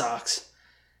 That sucks.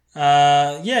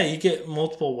 You get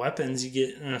multiple weapons. You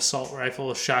get an assault rifle,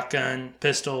 a shotgun,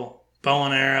 pistol, bow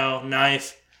and arrow,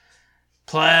 knife,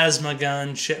 plasma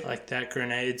gun, shit like that,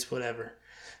 grenades, whatever.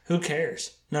 Who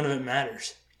cares? None of it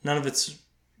matters. None of it's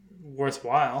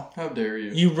worthwhile. How dare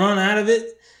you? You run out of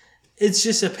it, it's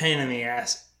just a pain in the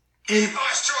ass. And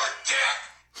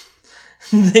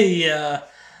the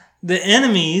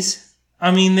enemies, I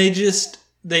mean, they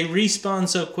respawn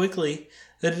so quickly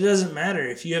that it doesn't matter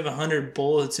if you have 100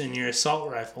 bullets in your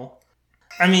assault rifle.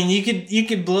 I mean, you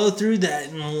could blow through that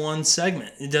in one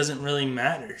segment. It doesn't really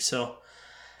matter. So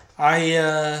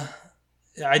I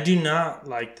do not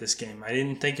like this game. I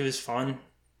didn't think it was fun.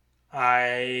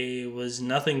 I was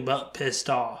nothing but pissed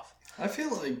off. I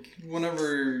feel like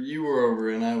whenever you were over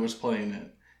and I was playing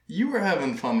it, you were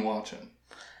having fun watching.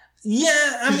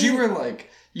 Yeah, I mean... Because you were like,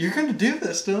 you're going to do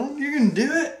this, Dylan. You're going to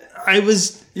do it.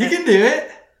 You can do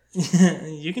it.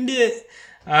 You can do it.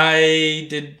 I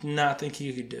did not think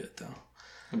you could do it, though.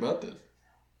 How about that?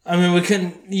 I mean, we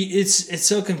couldn't... It's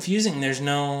so confusing. There's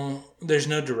no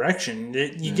direction.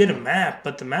 You get a map,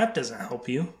 but the map doesn't help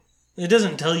you. It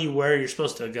doesn't tell you where you're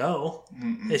supposed to go.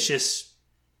 Mm-mm. It's just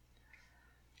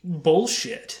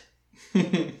bullshit.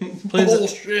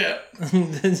 Bullshit.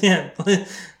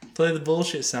 Play the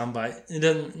bullshit soundbite. It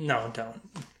doesn't. No, don't.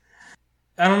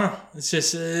 I don't know. It's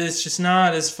just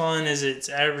not as fun as it's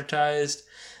advertised.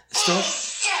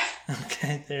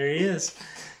 Okay, there he is.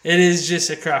 It is just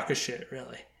a crock of shit,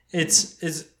 really.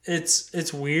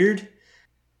 It's weird.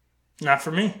 Not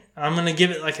for me. I'm going to give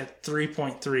it like a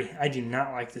 3.3. I do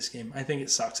not like this game. I think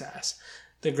it sucks ass.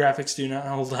 The graphics do not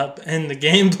hold up, and the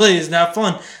gameplay is not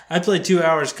fun. I played 2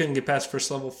 hours, couldn't get past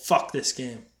first level. Fuck this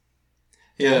game.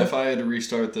 Yeah, if I had to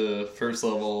restart the first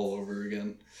level all over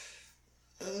again,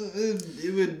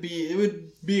 it would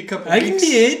be a couple weeks. I can do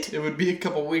it. It would be a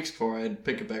couple weeks before I'd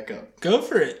pick it back up. Go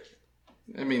for it.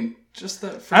 I mean, just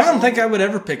that first I don't think I would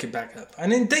ever pick it back up. I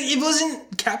didn't think it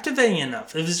wasn't captivating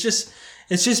enough. It's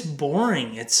just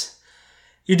boring.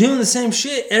 You're doing the same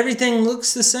shit. Everything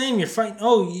looks the same. You're fighting.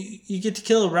 Oh, you get to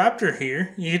kill a raptor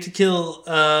here. You get to kill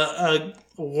a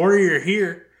warrior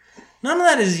here. None of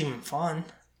that is even fun.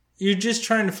 You're just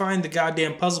trying to find the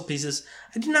goddamn puzzle pieces.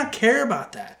 I do not care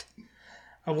about that.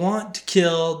 I want to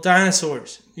kill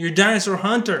dinosaurs. You're a dinosaur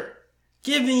hunter.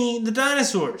 Give me the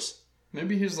dinosaurs.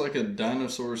 Maybe he's like a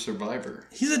dinosaur survivor.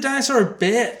 He's a dinosaur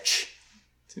bitch.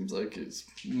 Seems like it's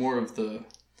more of the...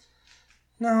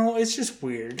 No, it's just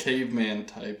weird. Caveman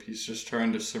type. He's just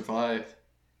trying to survive.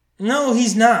 No,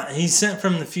 he's not. He's sent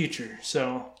from the future,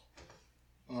 so...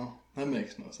 Oh, that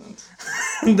makes no sense.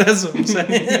 That's what I'm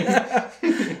saying.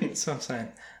 That's what I'm saying.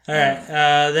 All right,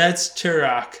 that's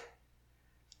Turok,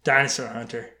 Dinosaur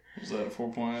Hunter. Was that a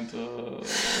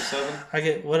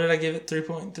 4.7? What did I give it?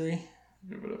 3.3?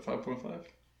 Give it a 5.5.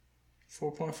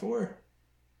 4.4.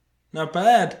 Not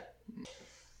bad.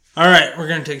 All right, we're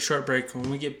going to take a short break.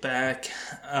 When we get back,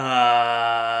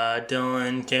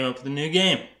 Dylan came up with a new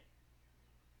game.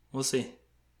 We'll see.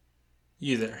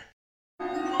 You there.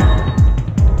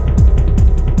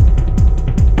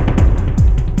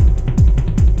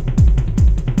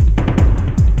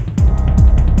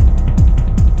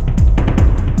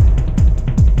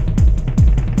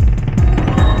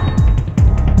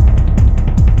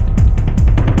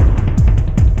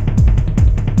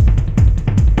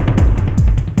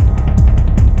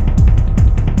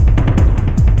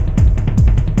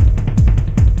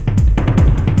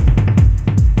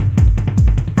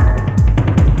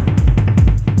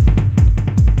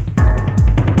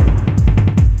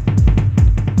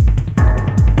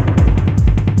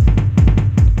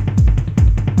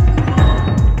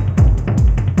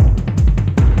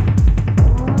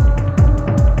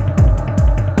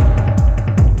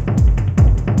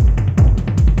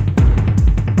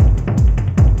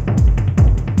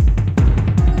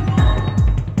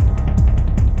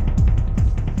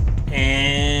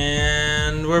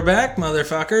 We're back,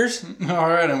 motherfuckers.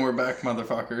 Alright, and we're back,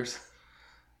 motherfuckers.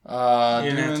 You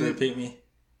didn't have to repeat me.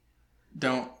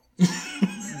 Don't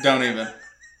even.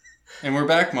 And we're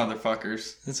back,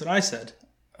 motherfuckers. That's what I said.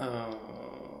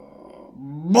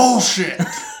 Bullshit!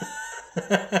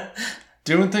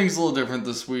 Doing things a little different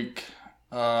this week.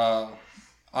 I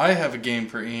have a game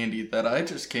for Andy that I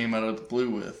just came out of the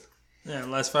blue with. Yeah,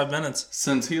 last 5 minutes.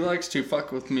 Since he likes to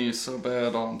fuck with me so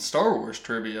bad on Star Wars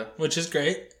trivia. Which is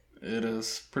great. It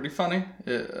is pretty funny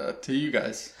to you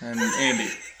guys and Andy.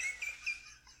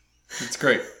 It's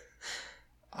great.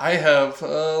 I have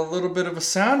a little bit of a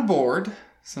soundboard,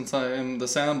 since I am the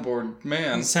soundboard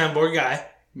man. Soundboard guy.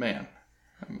 Man.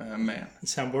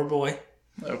 Soundboard boy.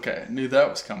 Okay, knew that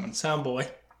was coming. Sound boy.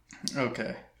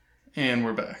 Okay. And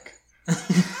we're back.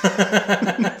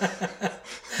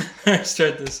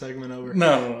 Start this segment over.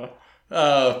 No.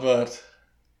 But,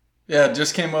 yeah,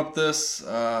 just came up this,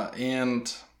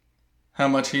 and how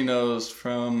much he knows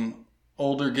from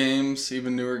older games,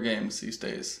 even newer games these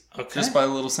days. Okay. Just by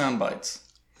little sound bites.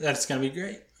 That's going to be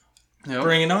great. Yep.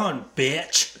 Bring it on,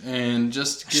 bitch. And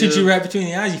just Shoot you right between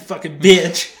the eyes, you fucking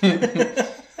bitch.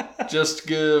 Just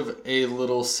give a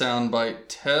little soundbite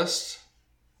test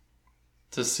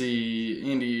to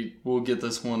see. Andy will get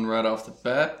this one right off the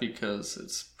bat because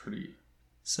it's pretty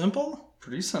simple.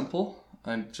 Pretty simple.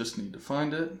 I just need to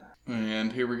find it.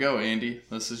 And here we go, Andy.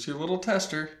 This is your little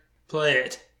tester. Play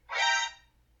it.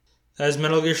 That is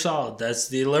Metal Gear Solid. That's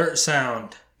the alert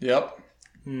sound. Yep.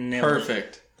 Nailed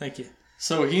Perfect. It. Thank you.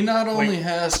 So he not only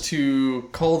has to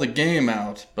call the game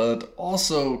out, but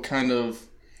also kind of,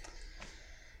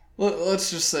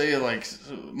 let's just say like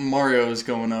Mario is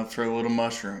going up for a little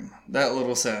mushroom. That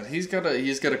little sound. He's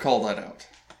gotta call that out.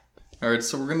 Alright,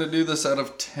 so we're gonna do this out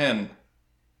of 10.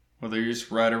 Whether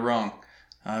he's right or wrong.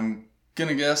 I'm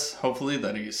gonna guess, hopefully,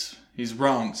 that he's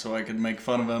wrong, so I could make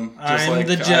fun of him. I'm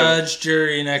the judge,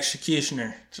 jury, and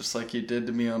executioner. Just like you did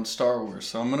to me on Star Wars.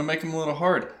 So I'm gonna make him a little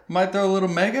hard. Might throw a little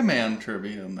Mega Man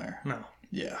trivia in there. No.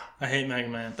 Yeah. I hate Mega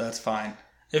Man. That's fine.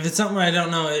 If it's something I don't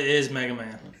know, it is Mega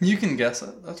Man. You can guess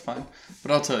it. That's fine.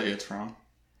 But I'll tell you it's wrong.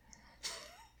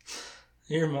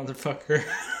 You're a motherfucker.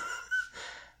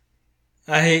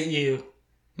 I hate you.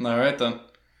 Alright then.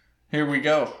 Here we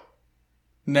go.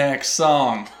 Next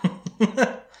song.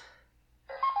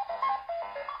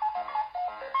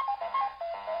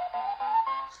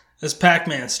 It's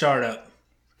Pac-Man Startup.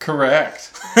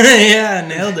 Correct. Yeah,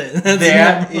 nailed it.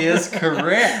 That is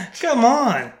correct. Come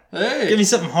on. Hey. Give me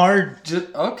something hard.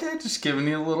 Just giving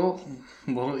you a little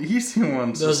easy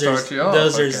ones to start you off.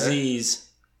 Those are Z's.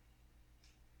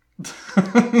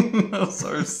 Those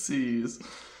are C's.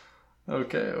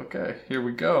 Okay. Here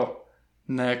we go.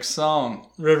 Next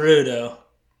song. Naruto.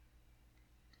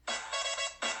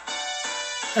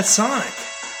 That's Sonic.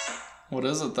 What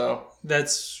is it, though?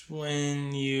 That's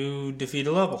when you defeat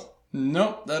a level.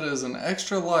 Nope, that is an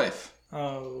extra life.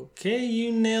 Okay,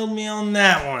 you nailed me on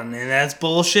that one, and that's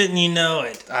bullshit, and you know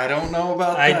it. I don't know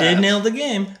about that. I did nail the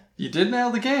game. You did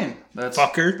nail the game. That's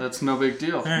fucker. That's no big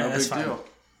deal. Right, no big deal.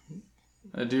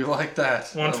 I do like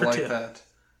that. One for two. That.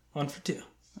 1 for 2.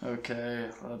 Okay,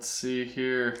 let's see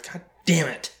here. God damn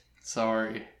it.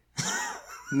 Sorry.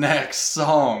 Next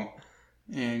song.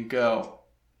 And go.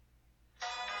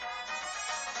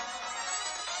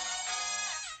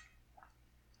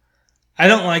 I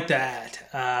don't like that.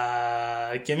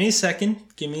 Give me a second.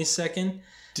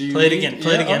 Play it again.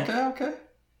 Play it again. Okay.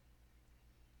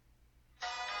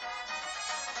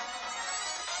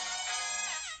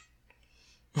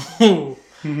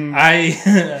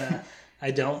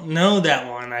 I don't know that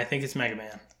one. I think it's Mega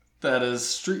Man. That is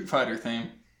Street Fighter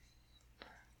theme.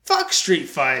 Fuck Street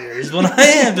Fighter is what I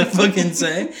have to fucking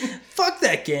say. Fuck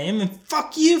that game and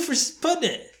fuck you for putting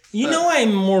it. You know I'm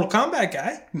a Mortal Kombat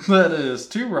guy. That is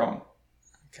 2 wrong.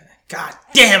 Okay. God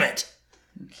damn it.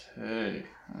 Okay,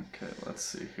 let's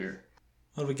see here.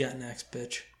 What do we got next,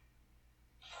 bitch?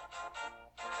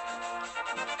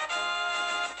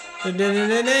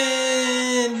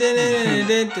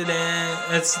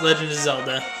 That's Legend of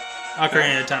Zelda.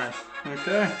 Ocarina of Time.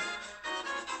 Okay.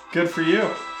 Good for you.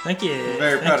 Thank you. I'm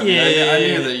very proud of you. I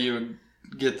knew that you would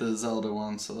get the Zelda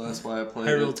one, so that's why I played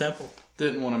Hyrule it. Temple.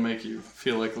 Didn't want to make you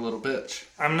feel like a little bitch.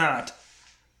 I'm not.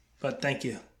 But thank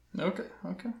you. Okay.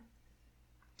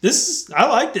 I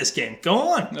like this game. Go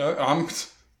on.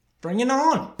 Bring it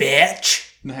on,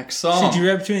 bitch. Next song. Shoot you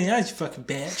right between the eyes, you fucking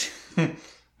bitch.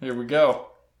 Here we go.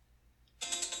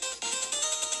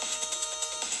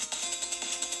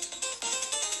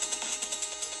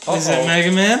 Is it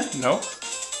Mega Man? Nope.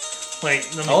 Wait,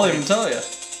 let me I'll think. even tell you.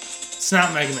 It's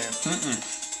not Mega Man.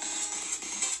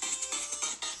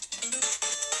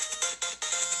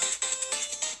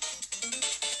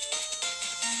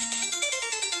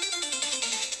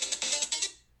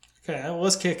 Okay, that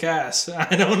was kick ass.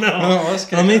 I don't know.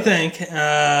 Let me think.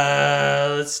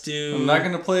 Let's do. I'm not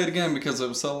going to play it again because it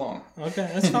was so long. Okay,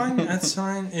 that's fine. That's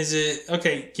fine. Is it.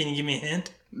 Okay, can you give me a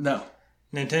hint? No.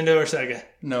 Nintendo or Sega?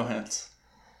 No hints.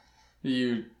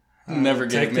 You never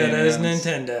gave take me that any as hints.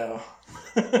 Nintendo.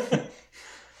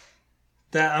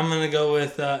 That I'm gonna go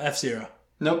with F-Zero.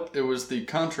 Nope, it was the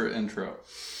Contra intro.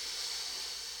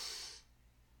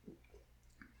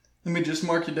 Let me just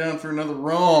mark you down for another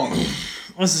wrong.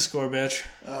 What's the score, bitch?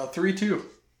 3-2.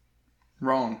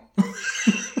 Wrong.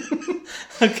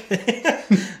 Okay.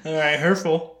 All right,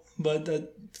 hurtful,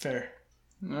 but fair.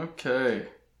 Okay.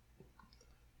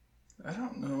 I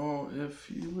don't know if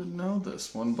you would know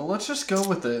this one, but let's just go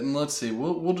with it and let's see.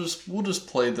 We'll just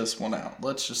play this one out.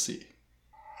 Let's just see.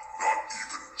 Not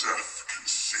even death can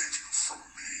save you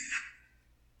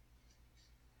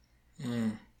from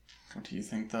me. What do you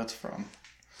think that's from?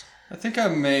 I think I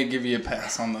may give you a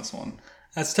pass on this one.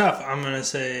 That's tough. I'm gonna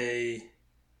say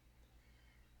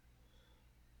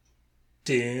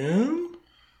Doom.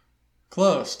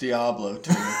 Close. Diablo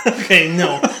 2. Okay,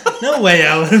 no way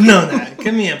I would have known that.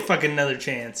 Give me a fucking another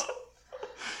chance.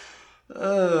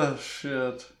 Oh,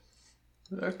 shit.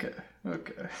 Okay.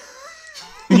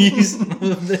 You son of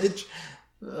a bitch.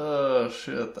 Oh,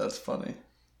 shit. That's funny.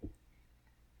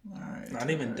 Alright. Not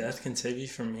even death can save you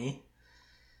from me.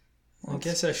 I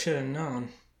guess I should have known.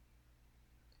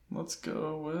 Let's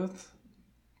go with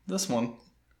this one.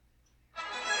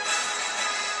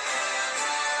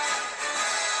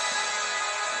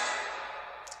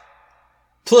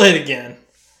 Play it again.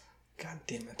 God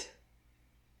damn it.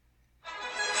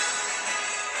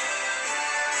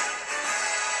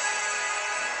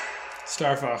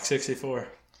 Star Fox 64.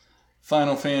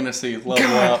 Final Fantasy level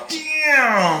God up.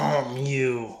 damn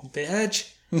you,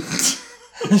 bitch.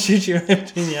 I'll shoot you right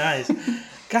between the eyes.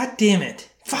 God damn it.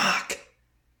 Fuck.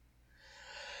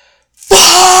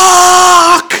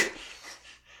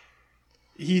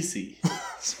 Easy.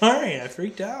 Sorry, I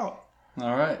freaked out.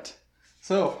 Alright.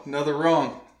 So, another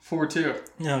wrong. 4-2.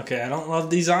 Okay, I don't love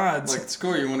these odds. Like the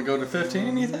score, you want to go to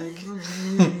 15, you think?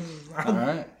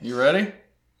 Alright. You ready?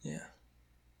 Yeah.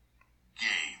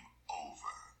 Game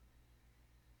over.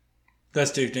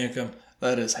 That's Duke Nukem.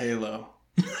 That is Halo.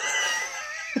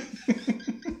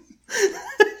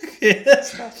 Yeah,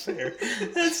 that's not fair.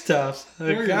 That's tough.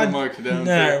 We're going to mark it down.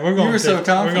 No, we're going. You were so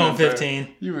confident. We're going there.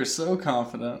 15. You were so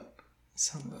confident.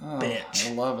 Son of a Oh, bitch.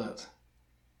 I love it.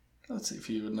 Let's see if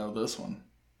you would know this one.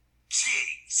 King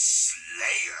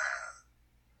Slayer.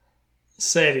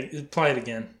 Say it. Play it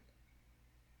again.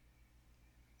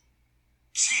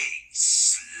 King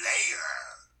Slayer.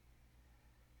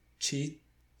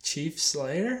 Chief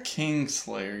Slayer?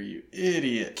 Kingslayer, you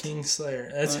idiot. King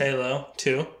Slayer. That's Halo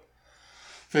 2.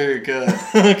 Very good.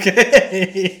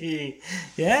 Okay.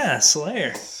 Yeah,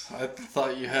 Slayer. I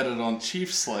thought you had it on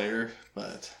Chief Slayer,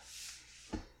 but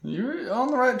you were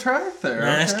on the right track there.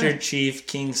 Master Okay. Chief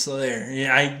King Slayer.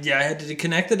 Yeah, I had to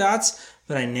connect the dots,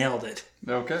 but I nailed it.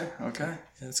 Okay.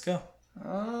 Let's go.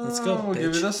 Let's go, We'll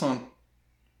give bitch. you this one.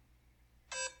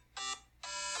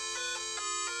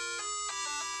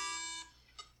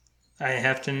 I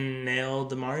have to nail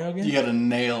the Mario game? You got to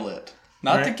nail it.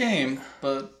 Not the Right. game,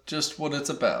 but just what it's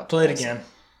about. Play it again.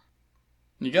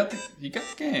 You got the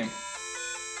game.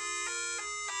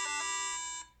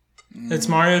 It's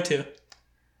Mario 2.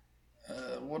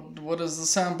 What is the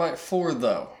soundbite for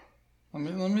though? Let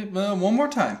me one more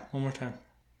time. One more time.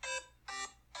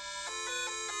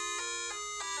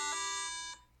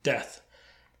 Death.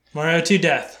 Mario 2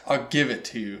 Death. I'll give it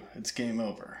to you. It's game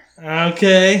over.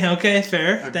 Okay,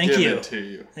 fair. I'll Thank give you. it to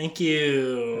you. Thank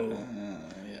you.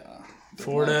 Yeah.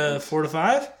 4 to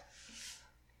 5?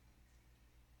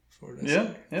 4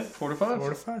 to Yep, 4 to 5. 4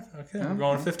 to 5. Okay, we're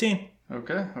going to 15.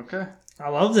 Okay. I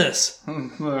love this.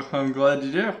 I'm glad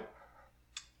you do.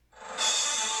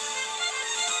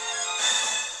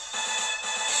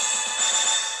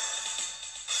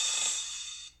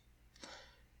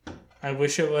 I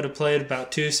wish I would have played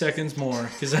about 2 seconds more,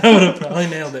 because I would have probably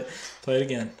nailed it. Play it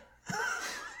again.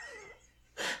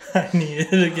 I need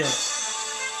it again.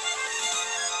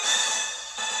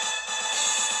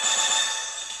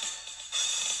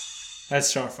 That's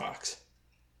Star Fox.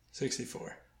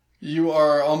 64. You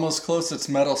are almost close. It's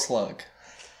Metal Slug.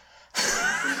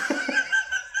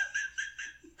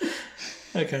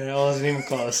 Okay, I wasn't even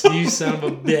close. You son of a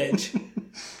bitch.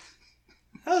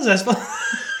 How was that supposed?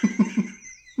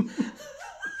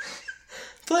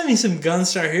 Play me some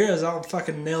Gunstar Heroes. I'll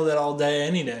fucking nail that all day,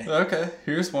 any day. Okay,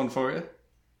 here's one for you.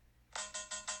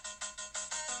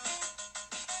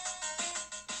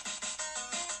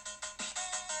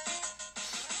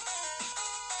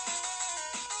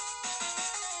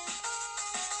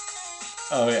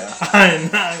 Oh yeah. I'm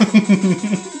not.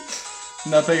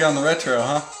 Not big on the retro,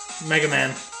 huh? Mega Man.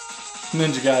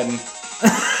 Ninja Gaiden.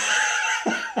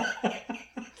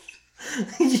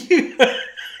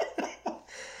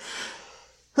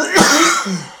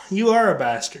 You are a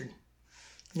bastard.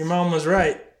 Your mom was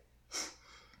right.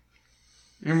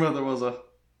 Your mother was a...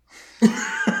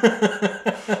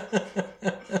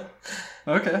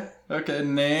 Okay,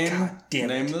 name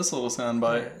this little soundbite.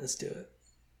 Alright, let's do it.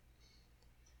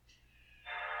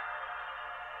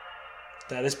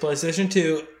 That is PlayStation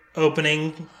 2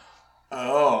 opening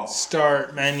Oh.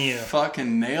 start menu.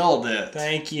 Fucking nailed it.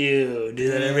 Thank you. Do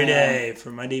that every day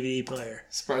for my DVD player.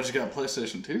 Surprised you got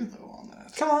PlayStation 2 though on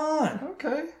that. Come on.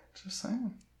 Okay, just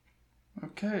saying.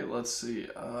 Okay, let's see.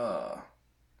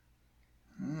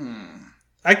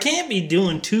 I can't be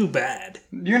doing too bad.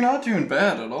 You're not doing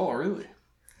bad at all, really.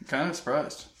 I'm kind of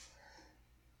surprised.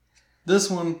 This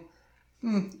one,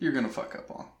 you're gonna fuck up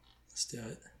on. Let's do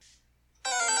it.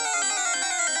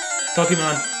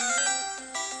 Pokemon.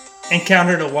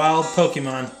 Encountered a wild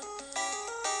Pokemon.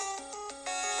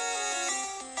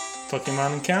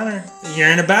 Pokemon encounter. You're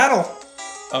in a battle.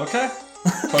 Okay.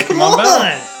 Come Pokemon on.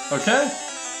 battle. Okay.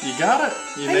 You got it.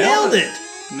 You I nailed it.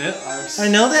 Yeah, I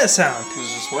know that sound. I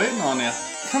was just waiting on you.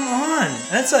 Come on.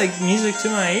 That's like music to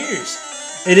my ears.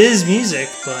 It is music,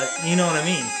 but you know what I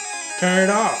mean. Turn it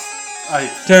off.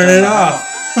 Turn it off.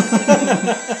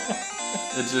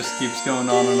 It just keeps going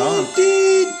on and on.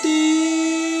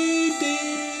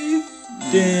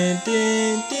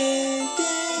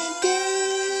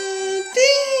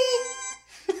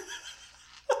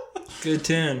 Good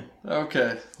tune.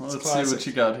 Okay, let's see what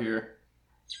you got here.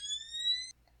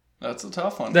 That's a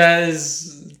tough one. That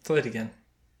is... Play it again.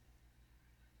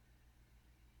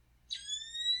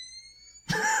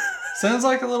 Sounds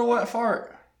like a little wet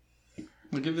fart.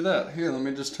 I'll give you that. Here, let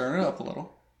me just turn it up a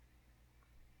little.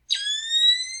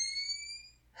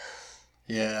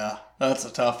 Yeah, that's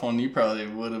a tough one. You probably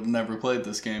would have never played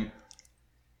this game.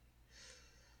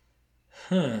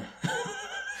 Huh.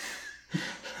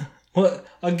 What?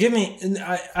 Give me...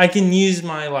 I can use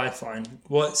my lifeline.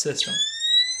 What system?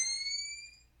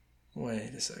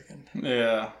 Wait a second.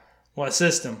 Yeah. What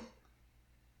system?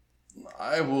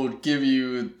 I will give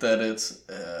you that it's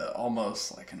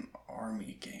almost like an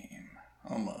army game.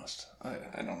 Almost. I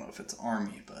don't know if it's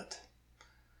army, but...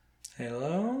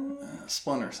 Halo?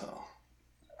 Splinter Cell.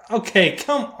 Okay,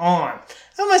 come on.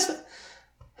 How am I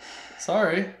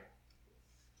Sorry.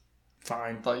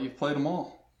 Fine. Thought you played them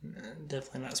all.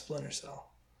 Definitely not Splinter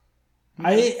Cell.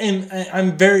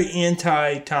 I'm very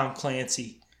anti Tom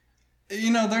Clancy.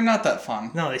 You know, they're not that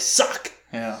fun. No, they suck.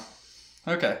 Yeah.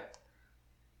 Okay.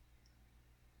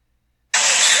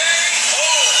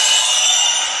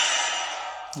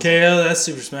 KO, that's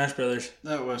Super Smash Brothers.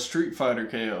 That was Street Fighter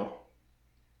KO.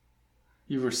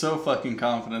 You were so fucking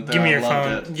confident there. Give me I your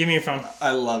loved phone. it. Give me your phone.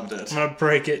 I loved it. I'm gonna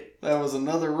break it. That was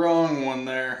another wrong one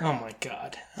there. Oh my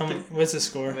god. What's the I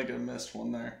score? think I missed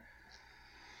one there.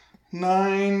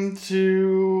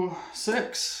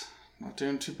 9-6. Not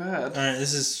doing too bad. Alright,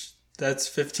 that's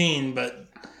 15, but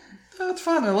That's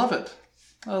fine. I love it.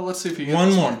 Let's see if you get one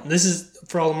this more. This is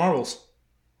for all the marbles.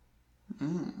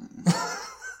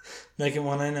 making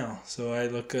one I know, so I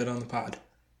look good on the pod.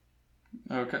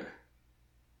 Okay.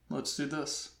 Let's do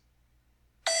this.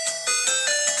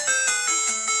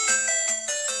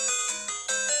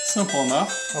 Simple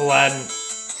enough. Aladdin.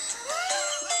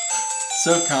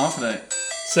 So confident.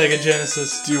 Sega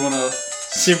Genesis. Do you want to...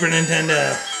 Super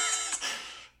Nintendo.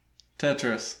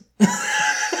 Tetris.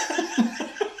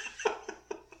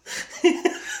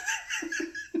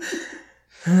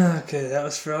 Okay, that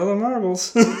was for all the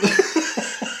marbles.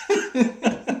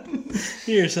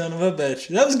 Here, son of a bitch.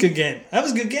 That was a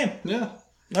good game. Yeah.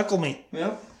 Knuckle me.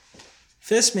 Yep.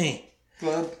 Fist me.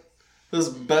 Glad. This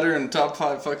is better than top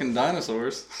 5 fucking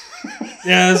dinosaurs.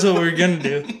 Yeah, that's what we're gonna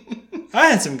do. I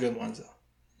had some good ones, though.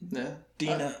 Yeah.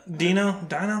 Dino?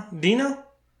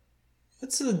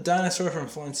 What's the dinosaur from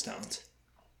Flintstones?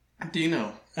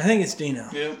 Dino. I think it's Dino.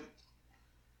 Yep.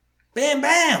 Bam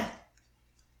Bam!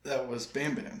 That was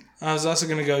Bam Bam. I was also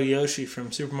gonna go Yoshi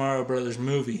from Super Mario Brothers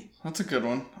movie. That's a good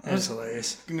one. I That's was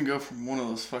hilarious. gonna go from one of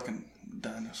those fucking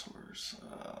dinosaurs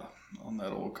on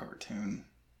that old cartoon.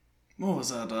 What was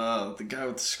that? The guy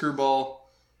with the screwball.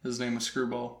 His name was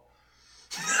Screwball.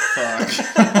 Fuck.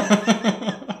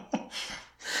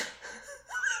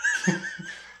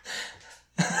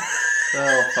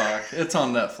 Oh fuck! It's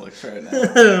on Netflix right now.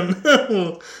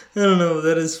 I don't know.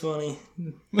 That is funny.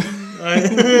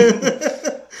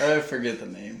 I forget the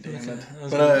name, damn it.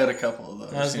 But gonna- I had a couple of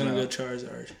those. I was you gonna know. go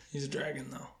Charizard. He's a dragon,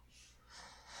 though.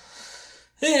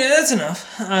 Yeah, that's enough.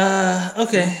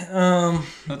 Okay.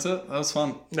 That's it. That was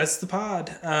fun. That's the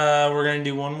pod. We're gonna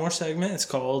do one more segment. It's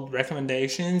called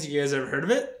recommendations. You guys ever heard of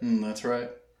it? That's right.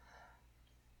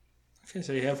 Okay,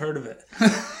 so you have heard of it.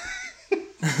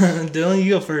 Dylan, you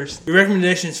go first. Your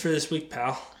recommendations for this week,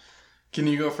 pal. Can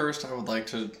you go first? I would like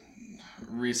to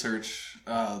research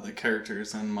the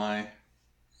characters in my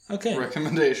Okay.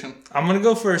 recommendation. I'm going to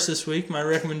go first this week. My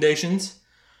recommendations.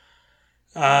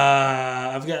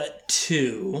 I've got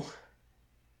 2.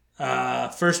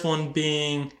 First one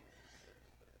being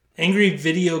Angry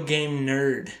Video Game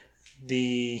Nerd,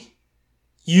 the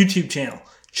YouTube channel.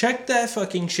 Check that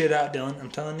fucking shit out, Dylan. I'm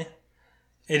telling you.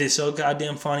 It is so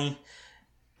goddamn funny.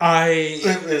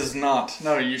 It is not.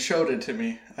 No, you showed it to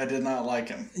me. I did not like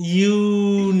him.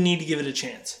 You need to give it a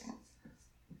chance.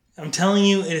 I'm telling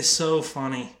you, it is so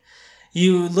funny.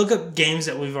 You look up games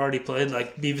that we've already played,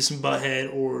 like Beavis and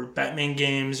Butthead or Batman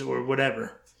games or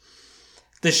whatever.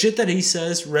 The shit that he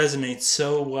says resonates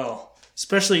so well,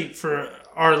 especially for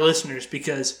our listeners,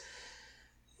 because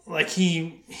like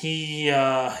he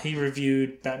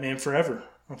reviewed Batman Forever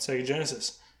on Sega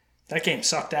Genesis. That game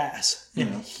sucked ass,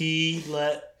 and he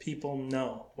let people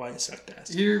know why it sucked ass.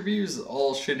 He reviews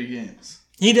all shitty games.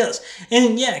 He does,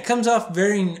 and yeah, it comes off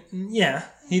very. Yeah,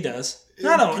 he does.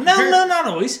 Not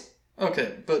always.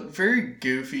 Okay, but very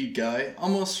goofy guy.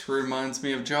 Almost reminds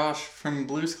me of Josh from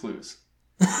Blue's Clues.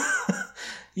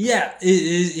 Yeah,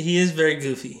 he is very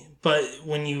goofy, but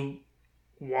when you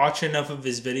watch enough of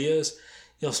his videos,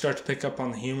 you'll start to pick up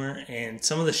on the humor, and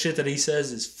some of the shit that he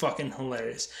says is fucking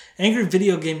hilarious. Angry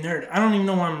Video Game Nerd. I don't even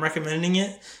know why I'm recommending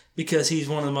it, because he's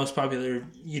one of the most popular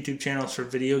YouTube channels for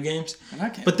video games.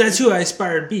 But that's who I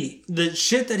aspire to be. The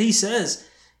shit that he says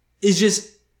is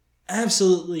just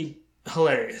absolutely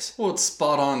hilarious. Well, it's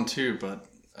spot on too, but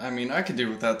I mean, I could do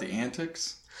without the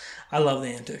antics. I love the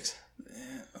antics.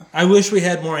 I wish we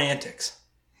had more antics.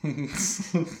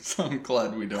 I'm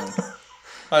glad we don't.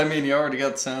 I mean, you already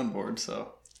got the soundboard,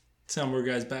 so. Soundboard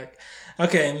guy's back.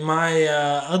 Okay, my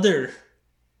other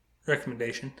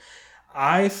recommendation.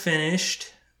 I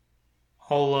finished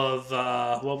all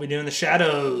of What We Do in the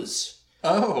Shadows.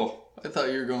 Oh, I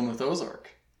thought you were going with Ozark.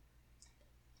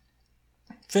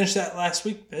 Finished that last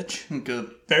week, bitch. Good.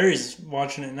 Barry's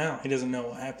watching it now. He doesn't know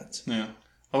what happens. Yeah.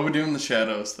 What We Do in the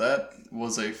Shadows. That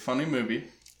was a funny movie.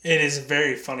 It is a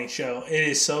very funny show. It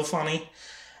is so funny.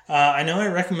 I know I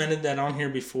recommended that on here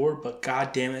before, but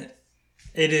god damn it.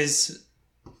 It is.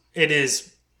 I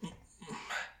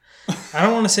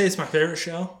don't want to say it's my favorite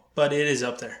show, but it is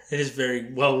up there. It is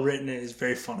very well written. It is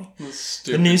very funny.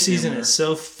 The new season is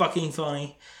so fucking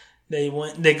funny. They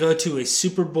go to a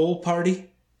Super Bowl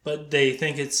party, but they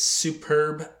think it's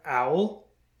Superb Owl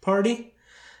Party.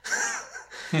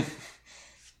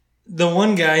 The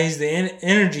one guy, he's the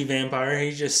energy vampire.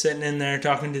 He's just sitting in there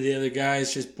talking to the other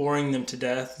guys, just boring them to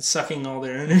death, sucking all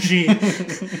their energy.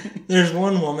 There's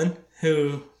one woman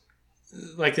who,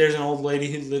 like, there's an old lady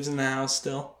who lives in the house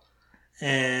still.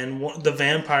 And the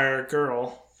vampire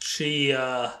girl, she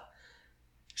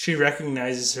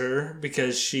recognizes her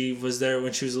because she was there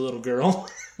when she was a little girl.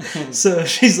 So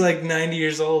she's like 90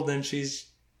 years old and she's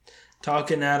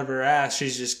talking out of her ass.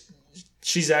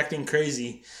 She's acting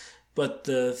crazy. But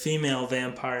the female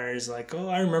vampire is like, oh,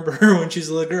 I remember her when she was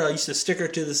a little girl. I used to stick her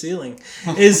to the ceiling.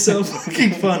 It's so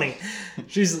fucking funny.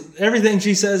 Everything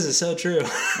she says is so true.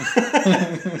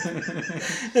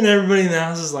 And everybody in the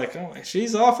house is like, oh,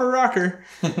 she's off her rocker.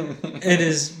 It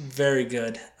is very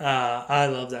good. I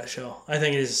love that show. I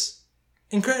think it is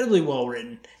incredibly well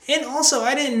written. And also,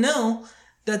 I didn't know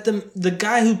that the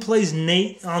guy who plays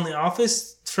Nate on The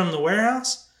Office from The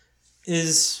Warehouse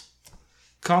is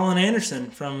Colin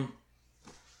Anderson from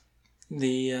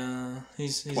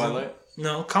he's Twilight?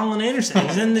 No, Colin Anderson.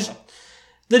 He's in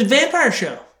the Vampire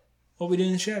Show. What We Do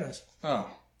in the Shadows. Oh.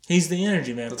 He's the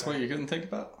energy vampire. That's what you couldn't think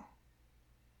about?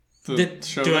 The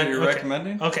show that you're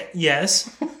recommending? Okay,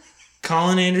 yes.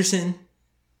 Colin Anderson,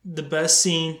 the best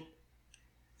scene.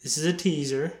 This is a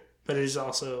teaser, but it is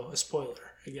also a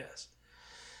spoiler, I guess.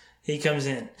 He comes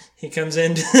into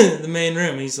the main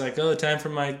room. He's like, oh, time for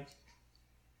my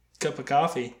cup of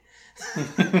coffee.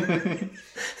 And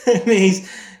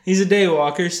he's a day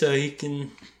walker, so he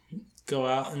can go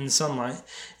out in the sunlight.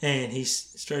 And he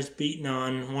starts beating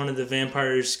on one of the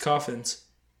vampire's coffins.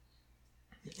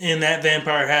 And that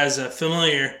vampire has a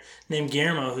familiar named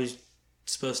Guillermo who's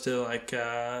supposed to,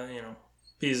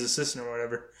 be his assistant or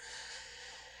whatever.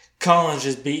 Colin's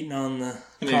just beating on the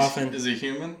coffin. Is he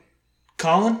human?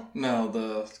 Colin? No,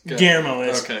 the guy. Guillermo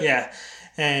is. Okay. Yeah.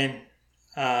 And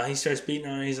he starts beating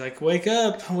on it. He's like, wake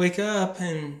up,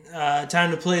 and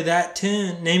time to play that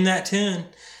tune, name that tune.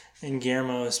 And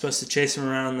Guillermo is supposed to chase him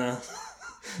around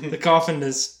the coffin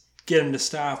to get him to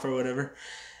stop or whatever.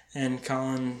 And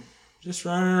Colin just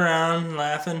running around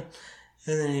laughing.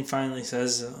 And then he finally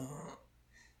says,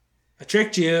 I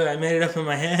tricked you. I made it up in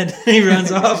my head. He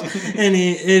runs off.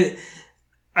 And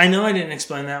I know I didn't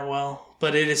explain that well,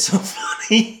 but it is so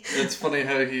funny. It's funny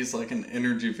how he's like an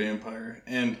energy vampire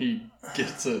and he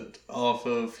gets it off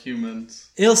of humans.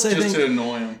 He'll say just to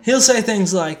annoy him. He'll say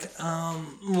things like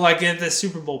at the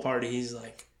Super Bowl party, he's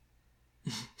like,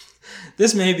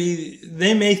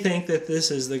 they may think that this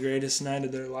is the greatest night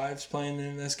of their lives playing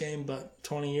in this game, but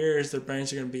 20 years, their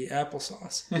brains are going to be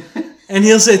applesauce. And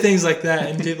he'll say things like that,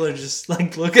 and people are just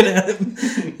like looking at him,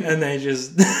 and they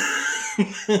just,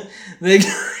 they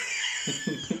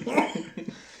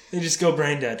just go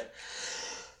brain dead.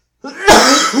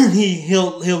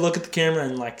 He'll look at the camera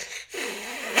and like.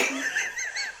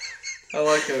 I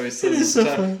like how he says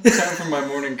time for my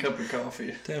morning cup of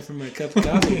coffee. Time for my cup of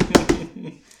coffee.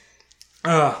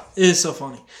 It is so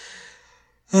funny.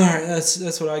 All right,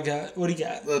 that's what I got. What do you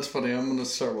got? That's funny. I'm gonna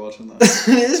start watching that.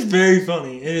 It is very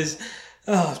funny. It is.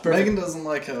 Oh, it's perfect. Megan doesn't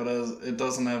like how it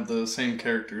doesn't have the same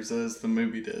characters as the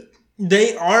movie did.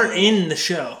 They are in the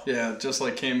show. Yeah, just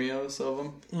like cameos of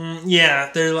them.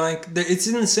 Yeah, it's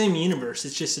in the same universe.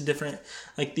 It's just a different.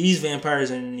 Like these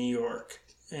vampires are in New York,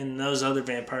 and those other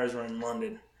vampires were in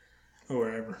London, or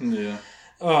wherever. Yeah.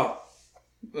 Oh,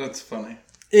 that's funny.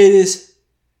 It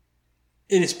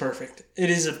is perfect.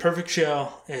 It is a perfect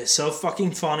show. It is so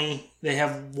fucking funny. They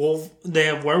have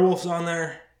werewolves on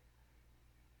there.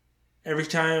 Every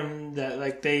time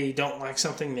that they don't like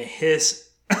something, they hiss.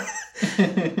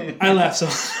 I laugh so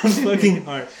fucking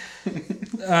hard.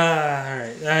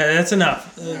 Alright. That's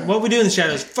enough. What We Do in the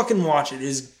Shadows, fucking watch it. It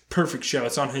is a perfect show.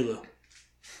 It's on Hulu.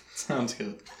 Sounds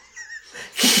good.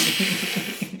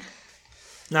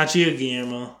 Not you,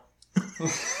 Guillermo.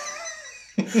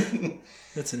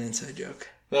 That's an inside joke.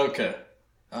 Okay.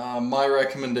 My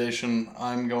recommendation,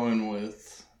 I'm going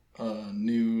with a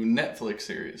new Netflix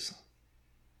series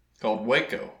called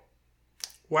Waco.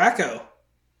 Wacko.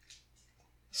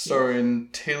 Starring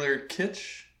Taylor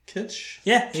Kitsch.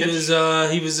 Yeah, he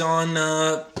was on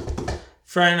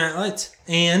Friday Night Lights,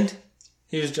 and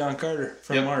he was John Carter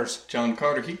from Mars. John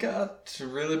Carter. He got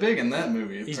really big in that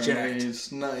movie. He's jacked.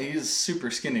 He's super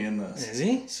skinny in this. Is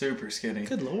he? Super skinny.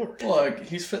 Good lord. Like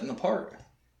he's fitting the part.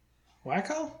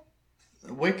 Wacko?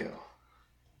 Waco.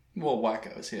 Well,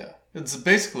 Wackos, yeah. It's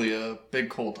basically a big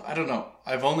cult. I don't know.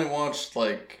 I've only watched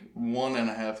like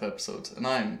 1.5 episodes, and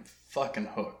I'm fucking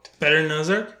hooked. Better than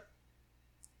Ozark?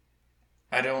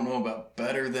 I don't know about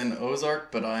better than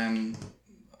Ozark, but I'm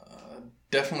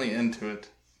definitely into it.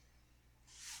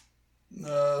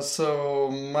 So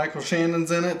Michael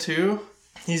Shannon's in it too.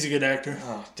 He's a good actor.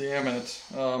 Oh, damn it.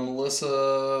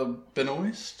 Melissa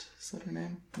Benoist? Is that her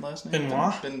name? Last name?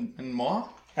 Benoit? Benoit?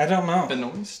 I don't know.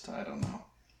 Benoist? I don't know.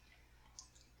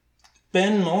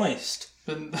 Ben Moist.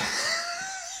 I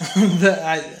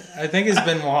think it's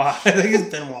Benoit.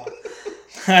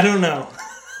 I don't know.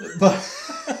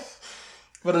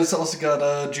 But it's also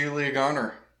got Julia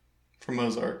Garner from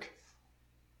Ozark.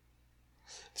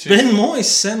 Ben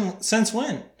Moist since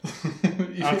when?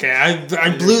 Okay,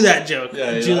 I blew that joke.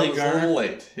 Yeah, Julie that was Garner. a little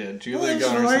late. Yeah, Julie Well, it's a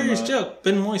Garner. hilarious joke.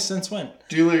 Been moist since when?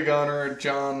 Julie Garner,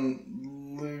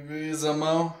 John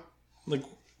Leguizamo.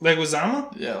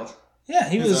 Leguizamo? Yeah. Yeah,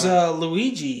 he was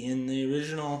Luigi in the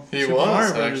original He Super was,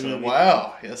 Mario Bros. actually. movie.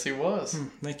 Wow. Yes, he was.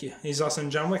 Thank you. He's also in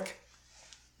John Wick.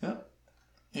 Yep.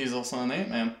 He's also an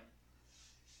Ant-Man.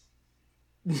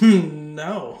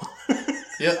 No.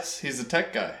 Yes, he's a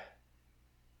tech guy.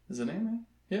 Is it Ant-Man?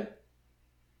 Yeah.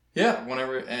 Yeah,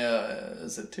 whenever...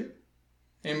 is it 2?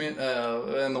 Ant-Man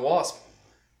and the Wasp.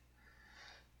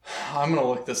 I'm going to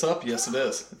look this up. Yes, it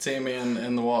is. It's Ant-Man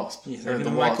and the Wasp. You're Or thinking the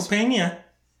of Michael Wasp. Pena.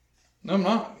 No, I'm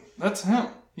not. That's him.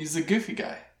 He's the goofy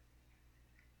guy.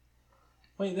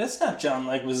 Wait, that's not John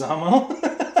Leguizamo.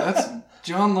 That's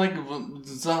John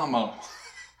Leguizamo.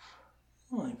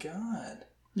 Oh my god.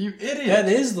 You idiot. That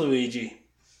is Luigi.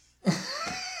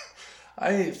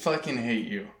 I fucking hate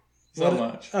you so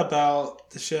much.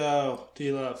 About the show do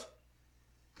you love?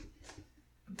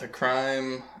 The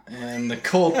crime and the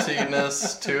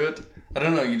cultiness to it. I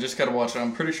don't know. You just got to watch it.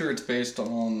 I'm pretty sure it's based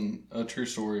on a true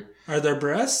story. Are there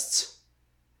breasts?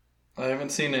 I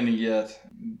haven't seen any yet,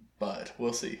 but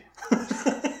we'll see.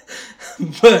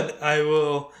 But I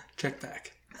will check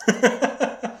back.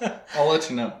 I'll let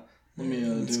you know. Let me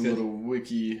do That's a good. little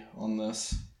wiki on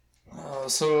this.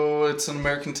 So it's an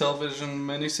American television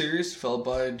miniseries developed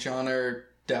by John Eric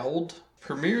Dowd.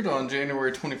 Premiered on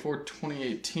January 24,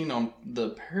 2018 on the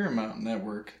Paramount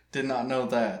Network. Did not know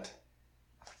that.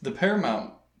 The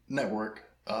Paramount Network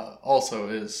also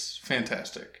is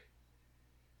fantastic.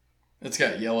 It's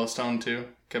got Yellowstone too,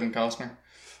 Kevin Costner.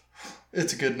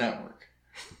 It's a good network.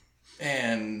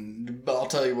 And I'll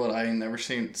tell you what, I ain't never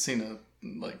seen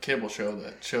a cable show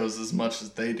that shows as much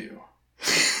as they do.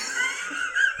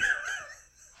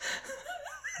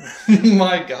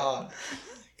 My God.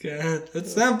 God,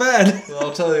 that's not bad. Well,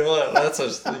 I'll tell you what,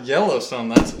 Yellowstone,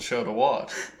 that's a show to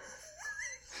watch.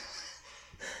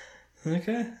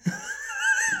 Okay.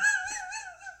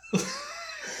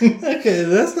 Okay,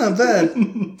 that's not bad.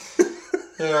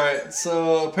 Alright,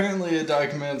 so apparently it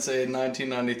documents a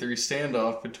 1993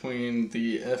 standoff between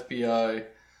the FBI,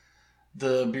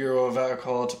 the Bureau of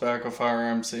Alcohol, Tobacco,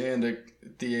 Firearms, and the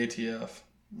ATF.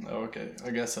 Okay,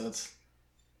 I guess that's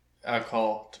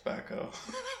alcohol, tobacco,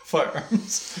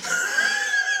 firearms.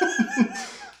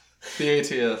 The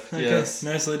ATF, Okay, yes.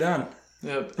 nicely done.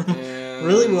 Yep. And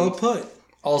Really well put.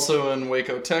 also in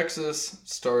Waco, Texas,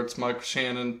 starts Michael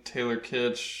Shannon, Taylor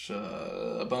Kitsch,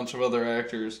 a bunch of other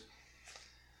actors.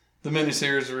 The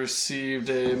miniseries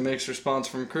received a mixed response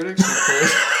from critics.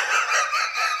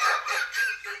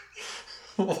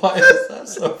 Why is that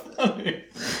so funny?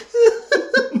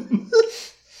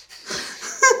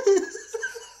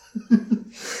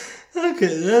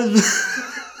 Okay,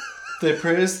 that's... They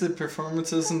praised the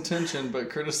performances and tension, but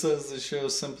criticized the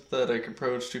show's sympathetic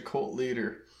approach to cult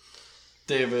leader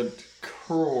David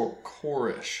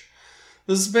Koresh.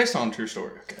 This is based on a true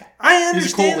story, okay? I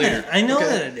He's a cult understand leader. that. I know okay?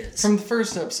 that it is. From the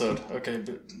first episode, okay,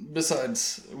 but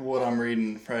besides what I'm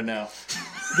reading right now,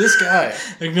 this guy...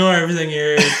 Ignore everything you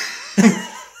heard.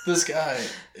 This guy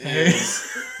is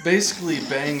basically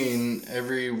banging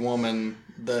every woman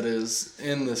that is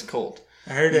in this cult.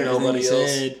 I heard everything Nobody you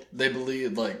else. said. They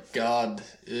believe like God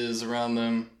is around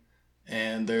them,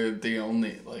 and they're the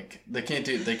only they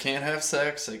can't have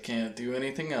sex. They can't do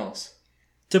anything else.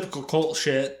 Typical cult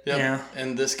shit. Yep. Yeah.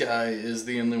 And this guy is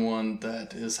the only one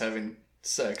that is having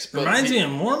sex. But Reminds me of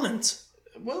Mormons.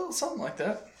 Well, something like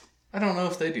that. I don't know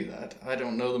if they do that. I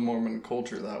don't know the Mormon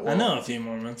culture that well. I know a few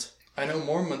Mormons. I know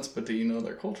Mormons, but do you know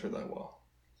their culture that well?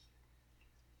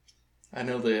 I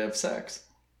know they have sex.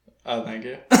 Oh, thank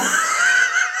you.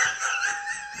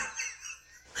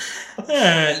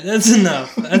 Alright, that's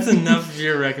enough. That's enough of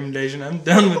your recommendation. I'm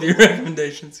done with your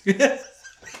recommendations.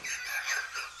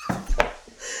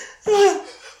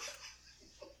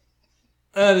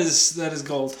 That is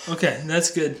gold. Okay,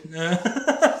 that's good.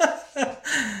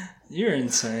 You're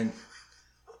insane.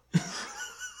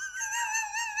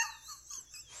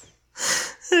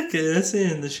 Okay, that's the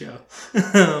end of the show.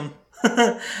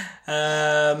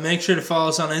 Make sure to follow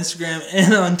us on Instagram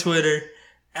and on Twitter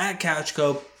at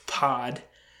CouchCoPod.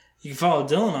 You can follow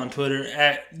Dylan on Twitter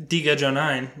at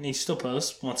DGudge09, and he still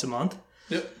posts once a month.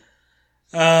 Yep.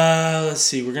 Let's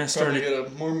see. We're gonna start Probably it.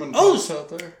 get a Mormon post out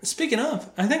there. Speaking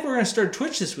of, I think we're gonna start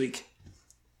Twitch this week.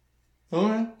 Oh,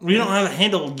 yeah. We don't have a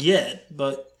handle yet,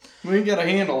 but We got a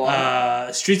handle on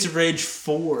it. Streets of Rage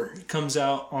 4 comes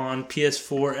out on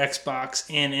PS4, Xbox,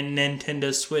 and in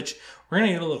Nintendo Switch. We're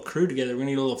gonna get a little crew together. We're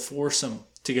gonna get a little foursome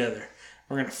together.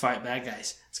 We're gonna fight bad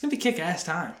guys. It's gonna be kick-ass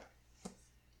time.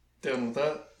 Done with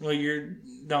that? Well, you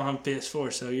don't have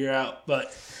PS4, so you're out.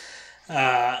 But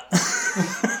Alrighty.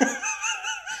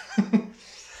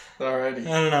 I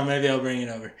don't know. Maybe I'll bring it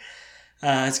over.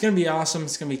 It's going to be awesome.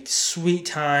 It's going to be a sweet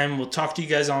time. We'll talk to you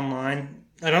guys online.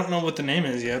 I don't know what the name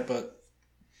is yet, but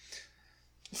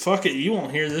fuck it. You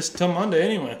won't hear this until Monday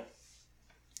anyway.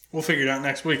 We'll figure it out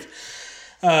next week.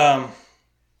 Let's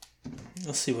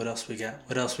see what else we got.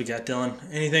 What else we got, Dylan?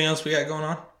 Anything else we got going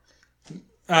on?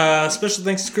 Special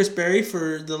thanks to Chris Berry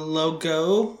for the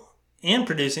logo and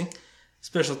producing.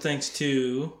 Special thanks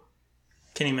to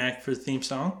Kenny Mack for the theme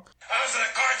song. I was in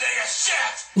a car taking a shit!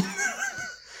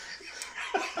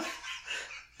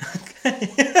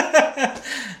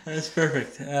 That's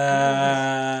perfect.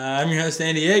 I'm your host,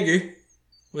 Andy Yeager.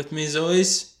 With me as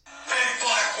always. Big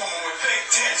black woman with big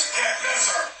tits, can't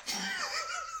miss her!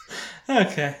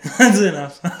 Okay, that's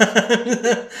enough.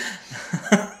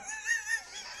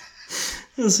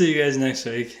 We'll see you guys next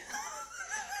week.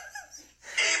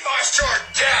 Eat my short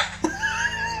dick!